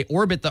satellites. They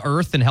orbit the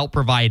Earth and help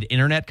provide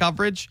internet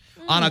coverage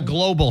on a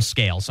global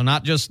scale. So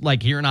not just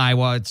like here in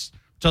Iowa, it's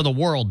to the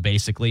world,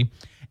 basically.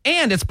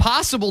 And it's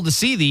possible to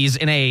see these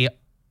in a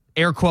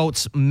air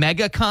quotes,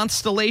 mega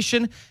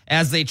constellation.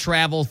 As they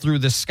travel through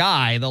the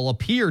sky, they'll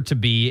appear to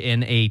be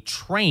in a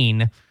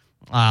train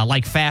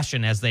like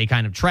fashion as they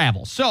kind of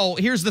travel. So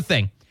here's the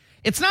thing.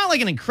 It's not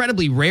like an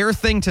incredibly rare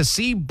thing to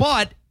see,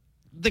 but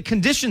the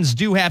conditions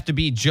do have to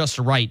be just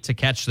right to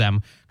catch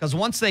them, because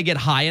once they get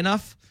high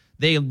enough,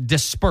 they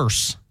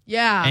disperse.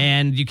 Yeah.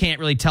 And you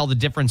can't really tell the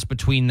difference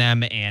between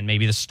them and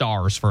maybe the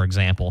stars, for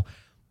example.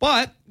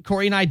 But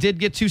Corey and I did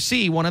get to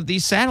see one of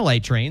these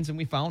satellite trains, and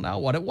we found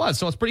out what it was.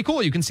 So it's pretty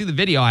cool. You can see the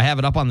video. I have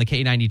it up on the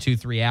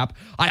K92.3 app.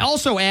 I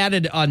also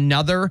added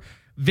another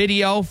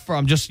video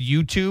from just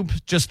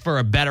YouTube, just for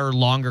a better,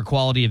 longer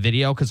quality of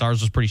video, because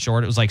ours was pretty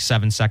short. It was like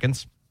 7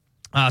 seconds.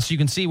 So you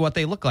can see what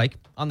they look like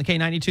on the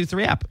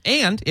K92.3 app.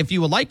 And if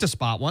you would like to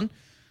spot one,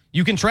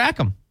 you can track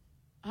them.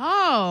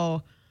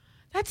 Oh,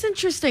 that's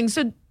interesting.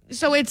 So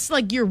it's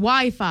like your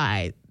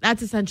Wi-Fi.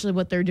 That's essentially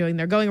what they're doing.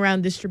 They're going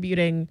around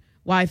distributing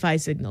Wi-Fi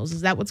signals.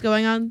 Is that what's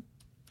going on?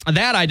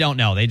 That I don't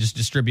know. They just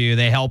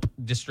they help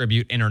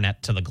distribute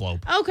internet to the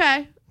globe.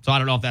 Okay. So I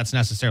don't know if that's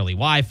necessarily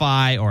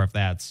Wi-Fi or if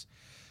that's,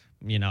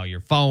 your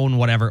phone,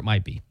 whatever it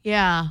might be.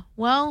 Yeah.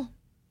 Well,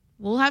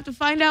 we'll have to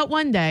find out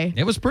one day.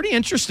 It was pretty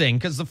interesting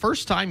because the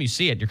first time you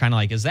see it, you're kind of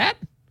like, is that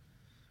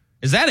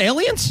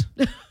aliens?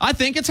 I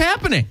think it's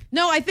happening.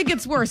 No, I think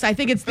it's worse. I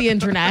think it's the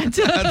internet.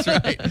 That's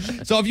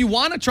right. So if you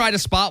want to try to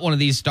spot one of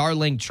these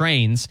Starlink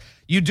trains,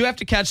 you do have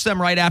to catch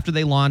them right after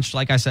they launch.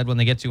 Like I said, when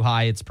they get too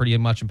high, it's pretty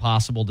much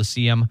impossible to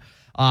see them.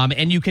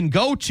 And you can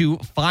go to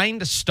Find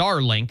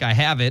Starlink. I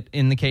have it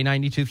in the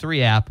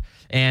K92.3 app.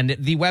 And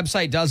the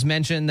website does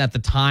mention that the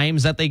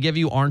times that they give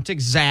you aren't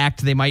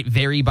exact. They might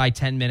vary by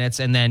 10 minutes,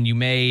 and then you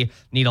may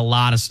need a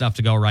lot of stuff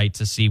to go right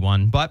to see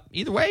one. But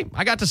either way,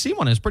 I got to see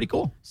one. It's pretty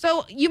cool.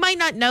 So you might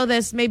not know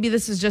this. Maybe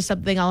this is just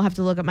something I'll have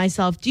to look at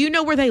myself. Do you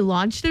know where they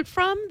launched it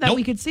from that Nope.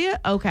 we could see it?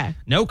 Okay.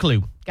 No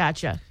clue.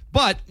 Gotcha.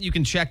 But you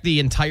can check the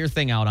entire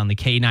thing out on the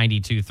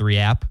K92.3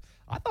 app.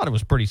 I thought it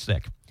was pretty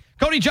sick.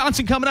 Cody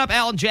Johnson coming up.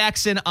 Alan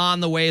Jackson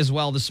on the way as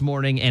well this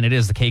morning. And it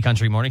is the K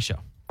Country Morning Show.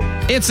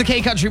 It's the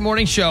K Country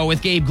Morning Show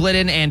with Gabe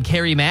Glidden and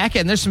Carrie Mack.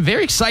 And there's some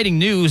very exciting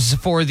news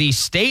for the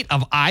state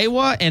of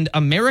Iowa and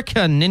America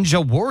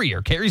Ninja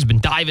Warrior. Carrie's been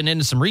diving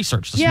into some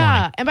research this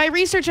morning. And by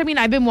research, I mean,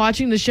 I've been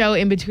watching the show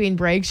in between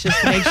breaks just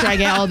to make sure I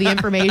get all the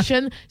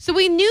information. So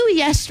we knew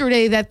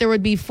yesterday that there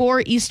would be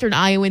 4 Eastern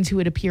Iowans who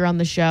would appear on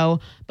the show,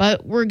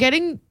 but we're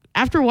getting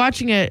after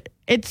watching it,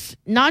 it's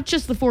not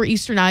just the 4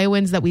 Eastern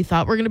Iowans that we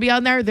thought were going to be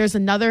on there. There's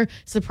another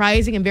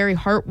surprising and very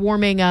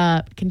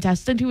heartwarming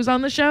contestant who was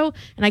on the show,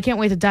 and I can't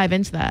wait to dive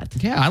into that.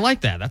 Yeah, I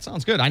like that. That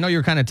sounds good. I know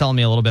you're kind of telling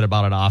me a little bit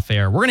about it off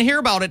air. We're going to hear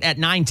about it at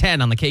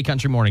 9:10 on the K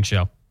Country Morning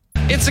Show.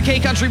 It's the K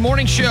Country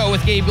Morning Show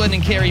with Gabe Glenn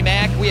and Carrie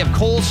Mack. We have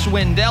Cole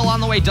Swindell on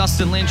the way,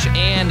 Dustin Lynch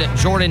and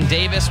Jordan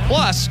Davis.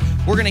 Plus,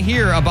 we're going to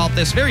hear about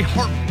this very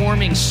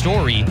heartwarming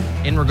story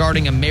in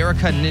regarding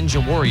America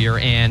Ninja Warrior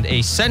and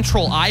a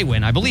Central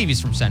Iowan. I believe he's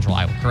from Central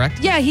Iowa, correct?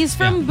 Yeah, he's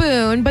from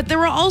Boone, but there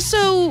were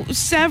also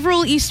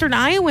several Eastern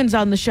Iowans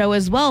on the show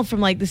as well from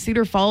like the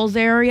Cedar Falls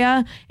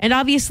area. And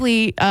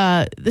obviously,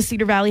 the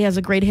Cedar Valley has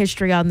a great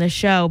history on this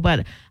show,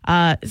 but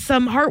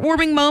some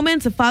heartwarming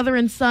moments, a father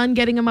and son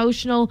getting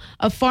emotional,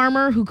 a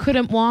farmer who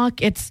couldn't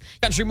walk. It's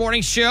Country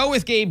Morning Show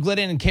with Gabe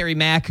Glidden and Carrie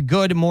Mack.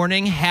 Good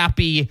morning.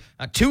 Happy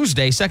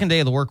Tuesday, second day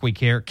of the work week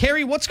here.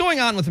 Carrie, what's going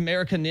on with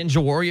American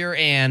Ninja Warrior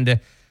and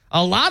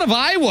a lot of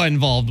Iowa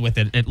involved with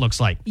it, it looks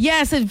like?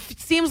 Yes, it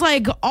seems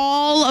like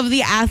all of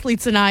the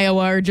athletes in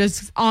Iowa are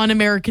just on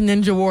American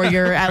Ninja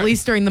Warrior, at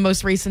least during the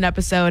most recent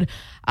episode.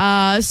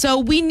 So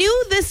we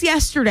knew this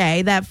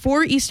yesterday that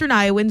 4 Eastern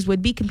Iowans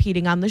would be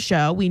competing on the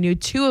show. We knew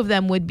 2 of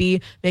them would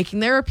be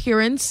making their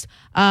appearance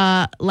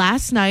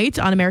last night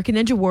on American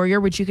Ninja Warrior,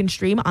 which you can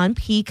stream on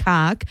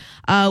Peacock.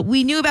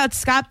 We knew about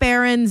Scott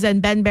Behrens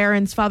and Ben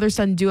Behrens,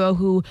 father-son duo,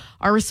 who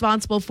are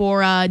responsible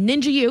for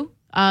Ninja U,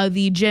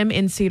 the gym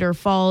in Cedar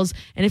Falls,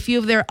 and a few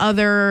of their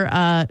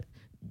other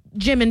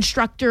gym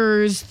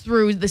instructors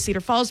through the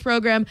Cedar Falls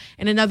program,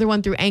 and another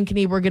one through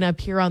Ankeny were going to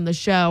appear on the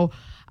show.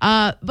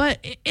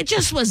 But it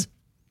just was,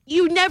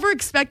 you never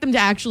expect them to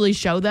actually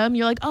show them.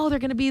 You're like, oh, they're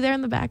going to be there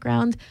in the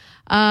background.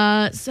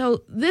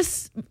 So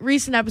this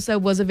recent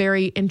episode was a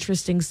very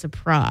interesting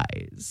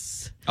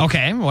surprise.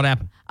 Okay, what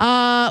happened?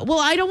 Well,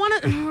 I don't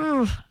want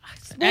to...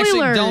 Spoilers.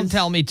 Actually, don't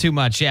tell me too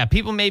much. Yeah,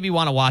 people maybe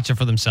want to watch it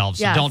for themselves,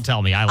 so Yes. don't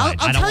tell me. I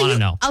lied. I don't want to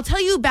know. I'll tell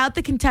you about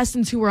the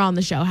contestants who were on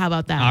the show. How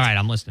about that? All right,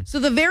 I'm listening. So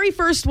the very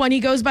first one, he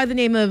goes by the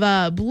name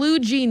of Blue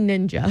Jean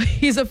Ninja.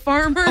 He's a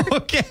farmer.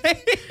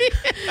 Okay.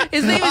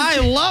 His name is... I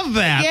love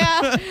that.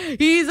 Yeah,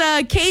 he's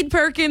Cade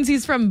Perkins.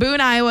 He's from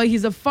Boone, Iowa.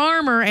 He's a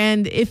farmer,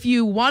 and if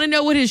you want to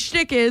know what his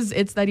shtick is,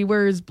 it's that he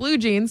wears blue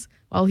jeans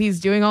while he's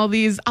doing all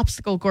these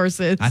obstacle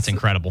courses. That's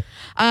incredible.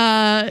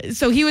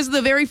 So he was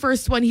the very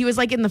first one. He was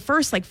like in the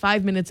first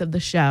 5 minutes of the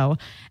show.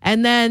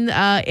 And then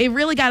it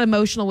really got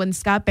emotional when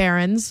Scott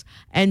Behrens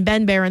and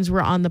Ben Behrens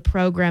were on the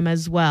program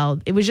as well.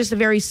 It was just a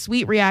very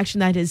sweet reaction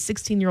that his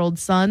 16-year-old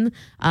son,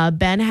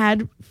 Ben,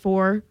 had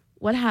for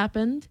what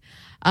happened.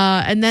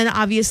 And then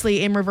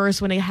obviously in reverse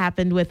when it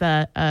happened with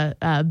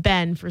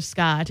Ben for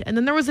Scott. And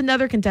then there was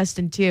another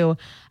contestant too.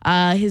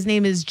 His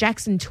name is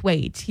Jackson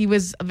Twait. He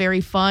was a very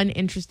fun,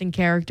 interesting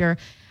character.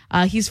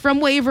 He's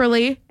from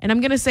Waverly, and I'm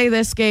going to say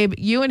this, Gabe,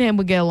 you and him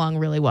would get along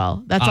really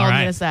well. That's all I'm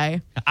going to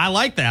say. I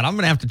like that. I'm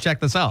going to have to check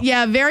this out.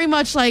 Yeah, very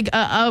much like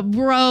a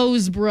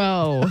bro's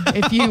bro,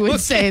 if you would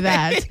say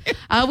that.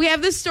 We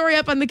have this story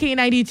up on the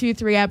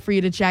K92.3 app for you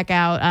to check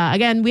out.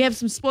 Again, we have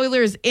some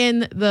spoilers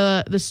in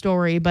the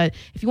story, but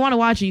if you want to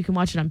watch it, you can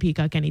watch it on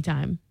Peacock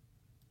anytime.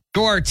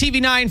 Sure,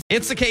 TV9,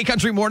 it's the K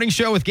Country Morning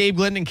Show with Gabe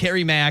Glidden and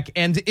Carrie Mack.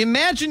 And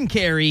imagine,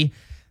 Carrie,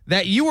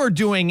 that you are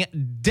doing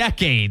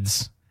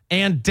decades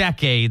and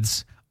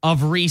decades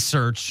of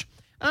research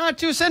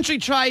to essentially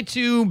try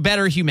to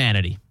better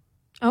humanity.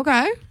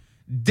 Okay.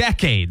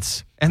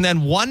 Decades. And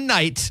then one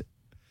night,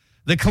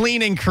 the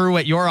cleaning crew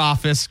at your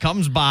office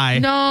comes by.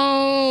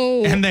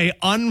 No. And they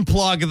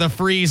unplug the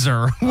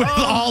freezer with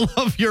all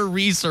of your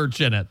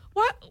research in it.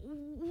 What?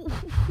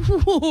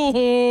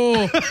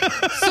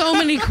 So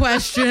many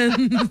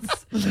questions.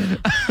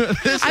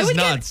 This is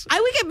nuts. I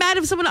would get mad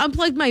if someone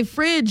unplugged my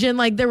fridge and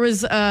there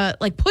was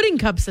pudding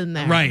cups in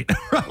there. Right.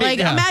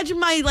 Yeah. Imagine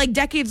my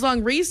decades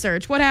long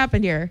research. What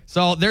happened here?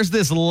 So there's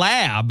this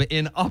lab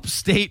in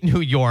upstate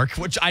New York,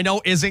 which I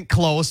know isn't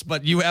close,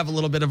 but you have a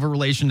little bit of a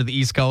relation to the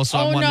East Coast. So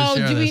I wanted to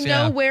share Do we this,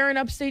 know where in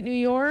upstate New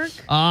York?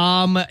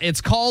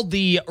 It's called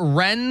the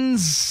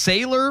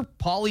Rensselaer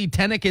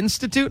Polytechnic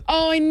Institute.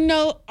 Oh, I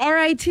know.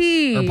 RIT.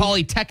 Or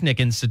Polytechnic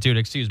Institute,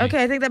 excuse me.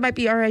 Okay, I think that might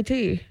be RIT.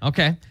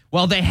 Okay.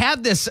 Well, they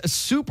had this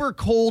super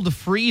cold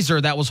freezer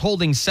that was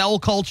holding cell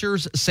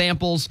cultures,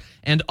 samples,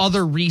 and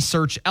other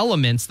research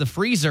elements. The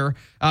freezer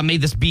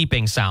made this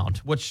beeping sound,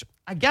 which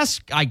I guess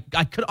I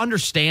could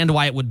understand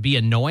why it would be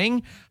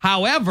annoying.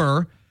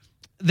 However,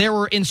 there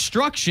were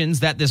instructions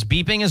that this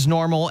beeping is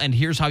normal, and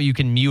here's how you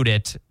can mute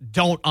it.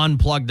 Don't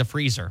unplug the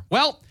freezer.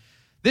 Well,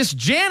 this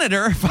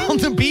janitor found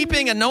the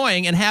beeping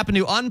annoying and happened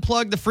to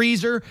unplug the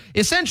freezer,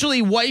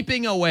 essentially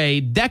wiping away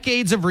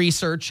decades of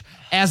research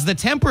as the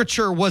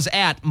temperature was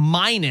at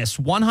minus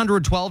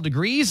 112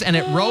 degrees and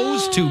it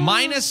rose to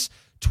minus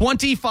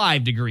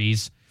 25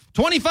 degrees.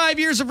 25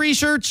 years of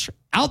research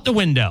out the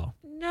window.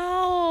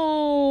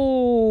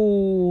 No.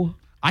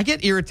 I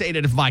get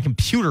irritated if my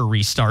computer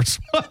restarts,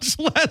 much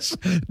less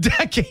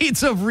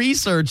decades of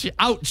research.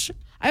 Ouch.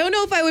 I don't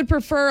know if I would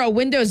prefer a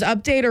Windows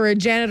update or a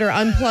janitor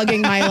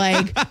unplugging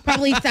my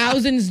probably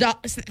thousands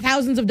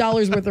of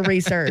dollars worth of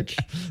research.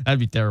 That'd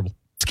be terrible.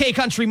 It's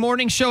K-Country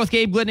Morning Show with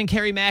Gabe Glidden and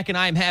Carrie Mack, and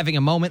I am having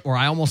a moment where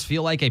I almost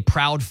feel like a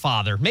proud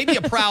father, maybe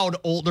a proud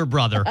older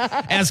brother,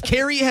 as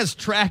Carrie has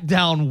tracked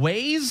down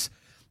ways,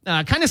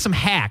 kind of some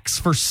hacks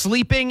for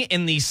sleeping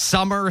in the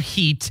summer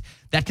heat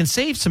that can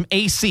save some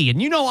AC.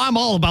 And you know I'm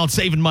all about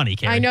saving money,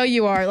 Carrie. I know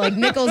you are, like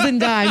nickels and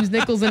dimes,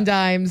 nickels and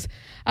dimes.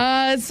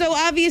 So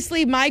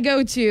obviously my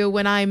go-to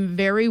when I'm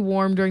very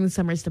warm during the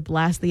summer is to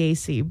blast the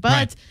AC, but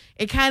Right.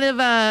 it kind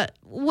of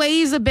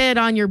weighs a bit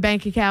on your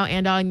bank account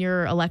and on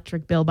your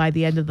electric bill by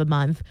the end of the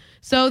month.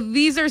 So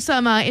these are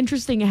some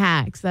interesting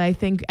hacks that I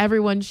think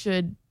everyone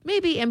should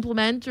maybe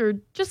implement or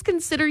just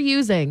consider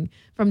using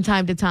from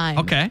time to time.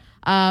 Okay.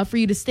 For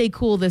you to stay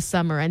cool this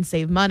summer and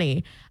save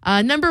money.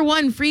 Number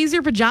one, freeze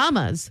your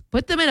pajamas.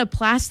 Put them in a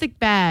plastic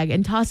bag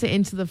and toss it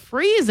into the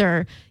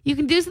freezer. You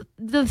can do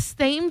the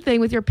same thing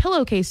with your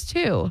pillowcase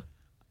too.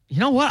 You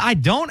know what? I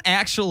don't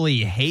actually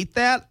hate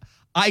that.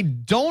 I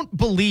don't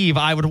believe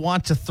I would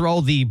want to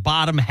throw the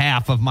bottom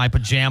half of my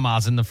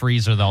pajamas in the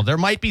freezer, though. There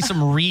might be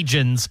some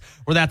regions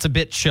where that's a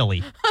bit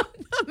chilly.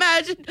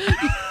 Imagine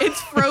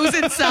it's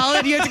frozen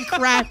solid. You have to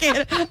crack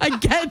it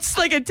against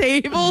like a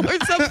table or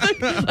something.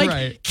 Like,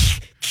 Right.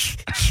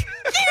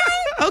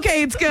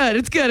 okay, it's good.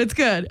 It's good. It's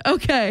good.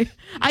 Okay.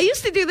 I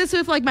used to do this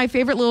with like my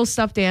favorite little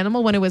stuffed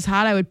animal. When it was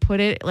hot, I would put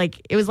it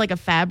like it was like a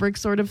fabric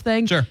sort of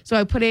thing. Sure. So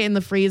I put it in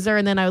the freezer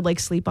and then I would like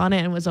sleep on it,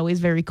 and it was always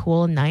very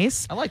cool and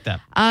nice. I like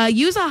that.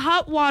 Use a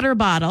hot water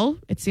bottle.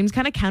 It seems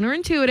kind of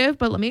counterintuitive,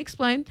 but let me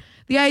explain.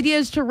 The idea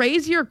is to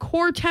raise your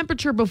core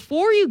temperature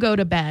before you go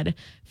to bed.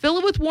 Fill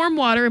it with warm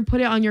water and put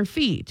it on your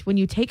feet. When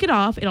you take it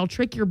off, it'll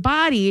trick your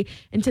body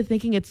into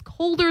thinking it's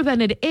colder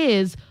than it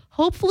is,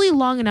 hopefully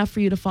long enough for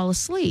you to fall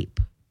asleep.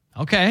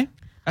 Okay.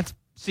 That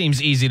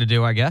seems easy to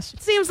do, I guess.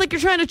 It seems like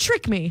you're trying to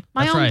trick me,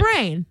 my That's own right.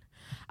 brain.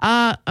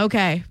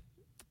 Okay.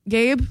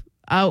 Gabe,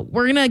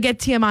 we're going to get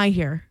TMI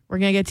here. We're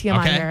going to get TMI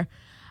Okay. here.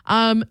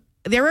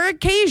 There are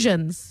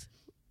occasions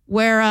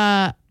where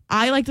I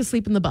like to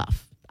sleep in the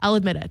buff. I'll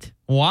admit it.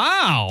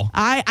 Wow.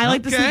 I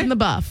like to Okay. sleep in the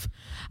buff.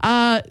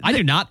 I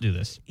do not do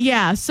this.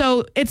 Yeah,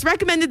 so it's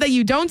recommended that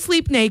you don't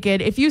sleep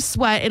naked. If you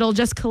sweat, it'll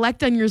just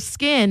collect on your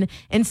skin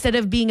instead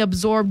of being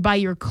absorbed by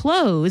your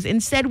clothes.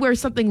 Instead, wear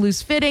something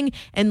loose-fitting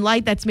and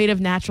light that's made of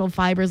natural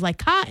fibers like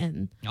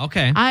cotton.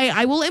 Okay.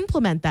 I will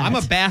implement that. I'm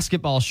a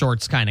basketball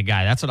shorts kind of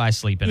guy. That's what I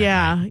sleep in.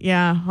 at night.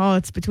 Yeah. Oh,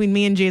 it's between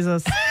me and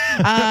Jesus.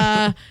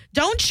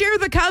 Don't share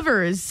the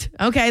covers.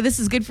 Okay, this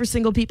is good for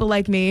single people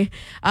like me.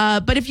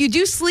 But if you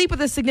do sleep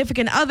with a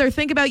significant other,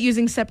 think about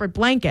using separate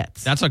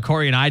blankets. That's what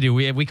Corey and I do.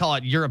 We call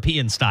it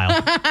European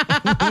style.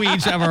 We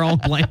each have our own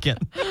blanket.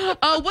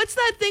 What's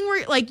that thing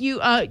where like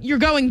you're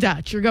going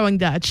Dutch? You're going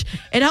Dutch.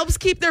 It helps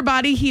keep their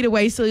body heat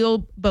away, so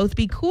you'll both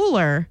be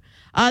cooler.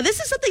 This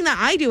is something that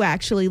I do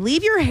actually.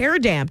 Leave your hair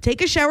damp.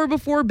 Take a shower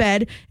before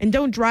bed, and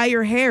don't dry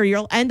your hair.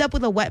 You'll end up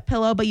with a wet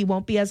pillow, but you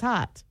won't be as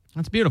hot.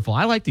 That's beautiful.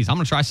 I like these. I'm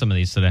going to try some of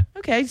these today.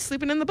 Okay,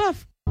 sleeping in the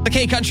buff. The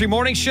K-Country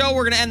Morning Show.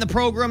 We're going to end the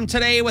program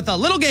today with a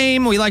little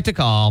game we like to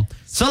call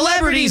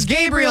Celebrities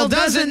Gabriel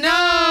Doesn't Know.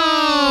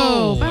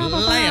 Bow, bow,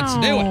 Let's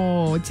do it.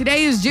 bow.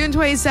 Today is June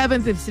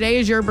 27th. If today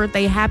is your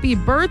birthday, happy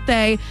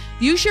birthday.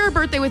 You share a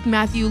birthday with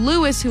Matthew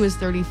Lewis, who is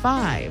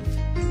 35.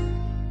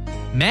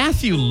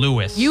 Matthew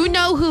Lewis. You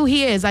know who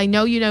he is. I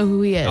know you know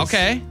who he is.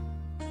 Okay.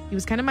 He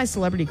was kind of my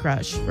celebrity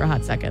crush for a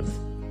hot second.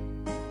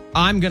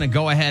 I'm going to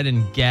go ahead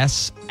and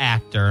guess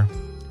actor.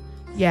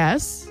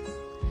 Yes.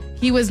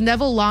 He was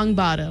Neville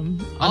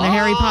Longbottom on the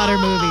Harry Potter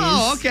movies.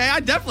 Oh, okay. I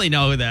definitely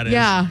know who that is.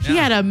 Yeah, he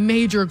had a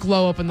major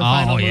glow up in the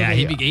final movie. yeah.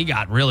 He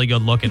got really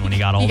good looking when he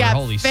got older. got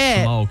Holy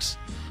fit. smokes.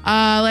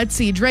 Let's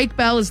see. Drake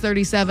Bell is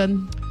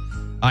 37.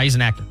 He's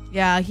an actor.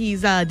 Yeah,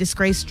 he's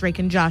disgraced Drake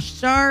and Josh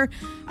Starr.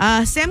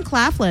 Sam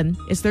Claflin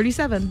is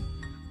 37.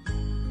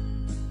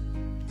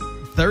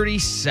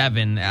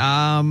 37.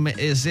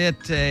 Is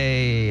it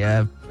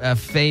a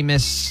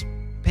famous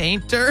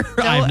painter?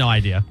 I have no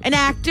idea. An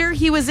actor.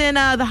 He was in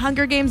The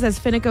Hunger Games as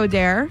Finnick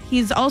Odair.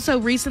 He's also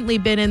recently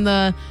been in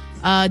the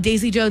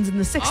Daisy Jones and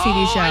the Six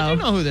TV show. I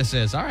do know who this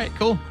is. All right,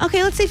 cool.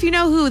 Okay, let's see if you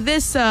know who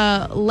this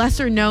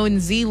lesser-known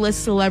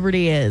Z-list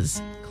celebrity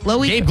is.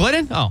 Chloe. Gabe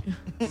Glidden? Oh,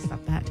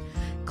 Stop that.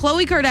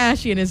 Khloe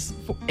Kardashian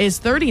is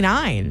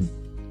 39.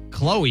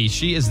 Chloe.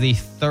 She is the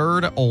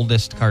third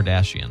oldest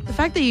Kardashian. The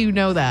fact that you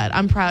know that,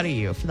 I'm proud of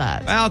you for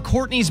that. Well,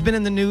 Courtney's been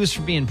in the news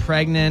for being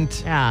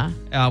pregnant Yeah.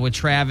 with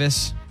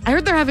Travis. I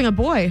heard they're having a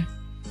boy.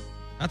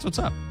 That's what's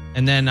up.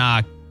 And then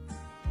I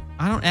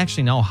don't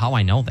actually know how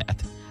I know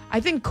that. I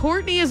think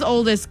Courtney is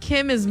oldest,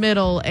 Kim is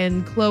middle,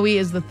 and Khloe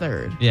is the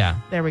third. Yeah.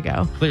 There we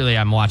go. Clearly,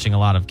 I'm watching a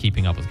lot of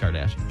Keeping Up with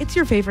Kardashian. It's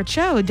your favorite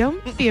show.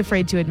 Don't be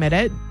afraid to admit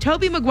it.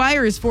 Tobey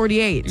Maguire is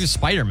 48. He was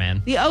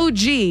Spider-Man. The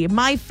OG,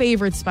 my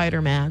favorite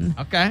Spider-Man.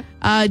 Okay.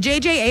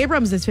 J.J.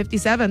 Abrams is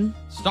 57.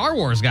 Star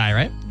Wars guy,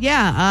 right?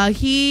 Yeah,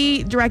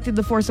 he directed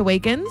The Force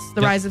Awakens,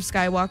 The Yep. Rise of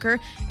Skywalker,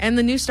 and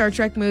the new Star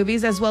Trek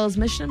movies, as well as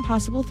Mission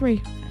Impossible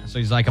 3. So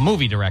he's like a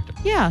movie director.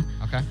 Yeah.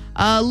 Okay.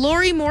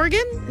 Lori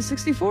Morgan is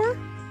 64.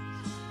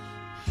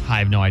 I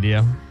have no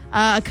idea.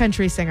 A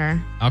country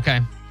singer. Okay.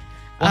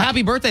 Well,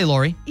 happy birthday,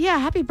 Lori. Yeah,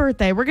 happy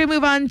birthday. We're going to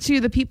move on to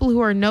the people who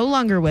are no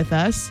longer with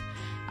us.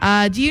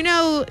 Do you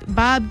know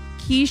Bob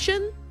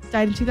Keeshan?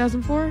 Died in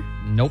 2004?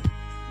 Nope.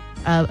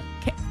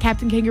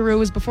 Captain Kangaroo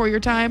was before your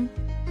time.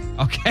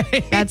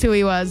 Okay. That's who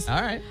he was.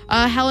 All right.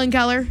 Helen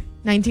Keller,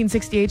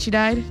 1968, she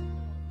died.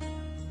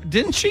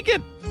 Didn't she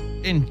get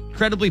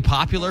incredibly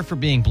popular for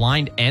being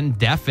blind and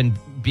deaf and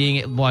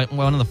being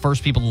one of the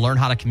first people to learn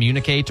how to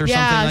communicate or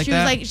something like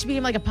that? She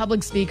became like a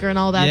public speaker and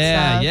all that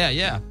stuff.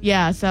 Yeah.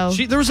 Yeah, so.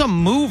 There was a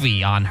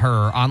movie on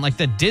her on like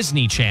the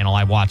Disney Channel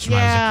I watched when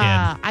I was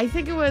a kid. I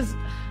think it was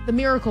The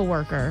Miracle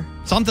Worker.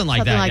 Something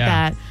like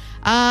that.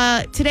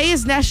 Today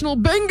is National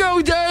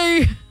Bingo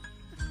Day.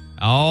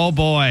 Oh,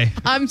 boy.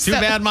 Too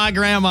bad my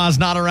grandma's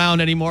not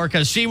around anymore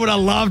because she would have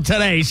loved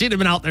today. She'd have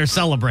been out there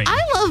celebrating.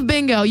 I love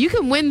bingo. You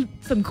can win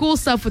some cool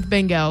stuff with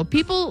bingo.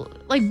 People,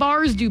 like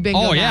bars do bingo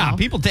Oh, yeah. now.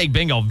 People take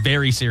bingo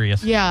very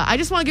serious. Yeah, I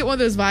just want to get one of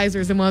those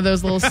visors and one of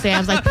those little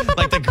stamps. Like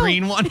the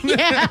green one?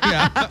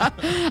 Yeah.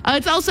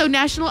 It's also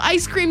National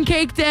Ice Cream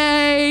Cake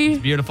Day.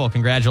 Beautiful.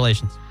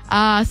 Congratulations.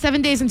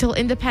 7 days until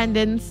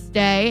Independence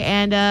Day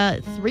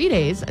and 3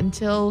 days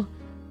until...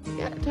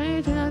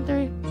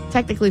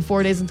 technically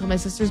 4 days until my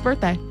sister's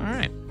birthday. All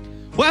right.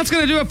 Well, that's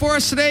going to do it for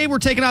us today. We're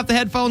taking off the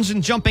headphones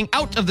and jumping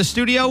out of the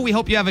studio. We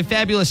hope you have a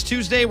fabulous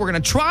Tuesday. We're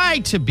going to try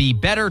to be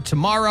better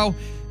tomorrow.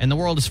 And the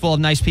world is full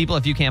of nice people.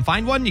 If you can't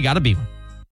find one, you got to be one.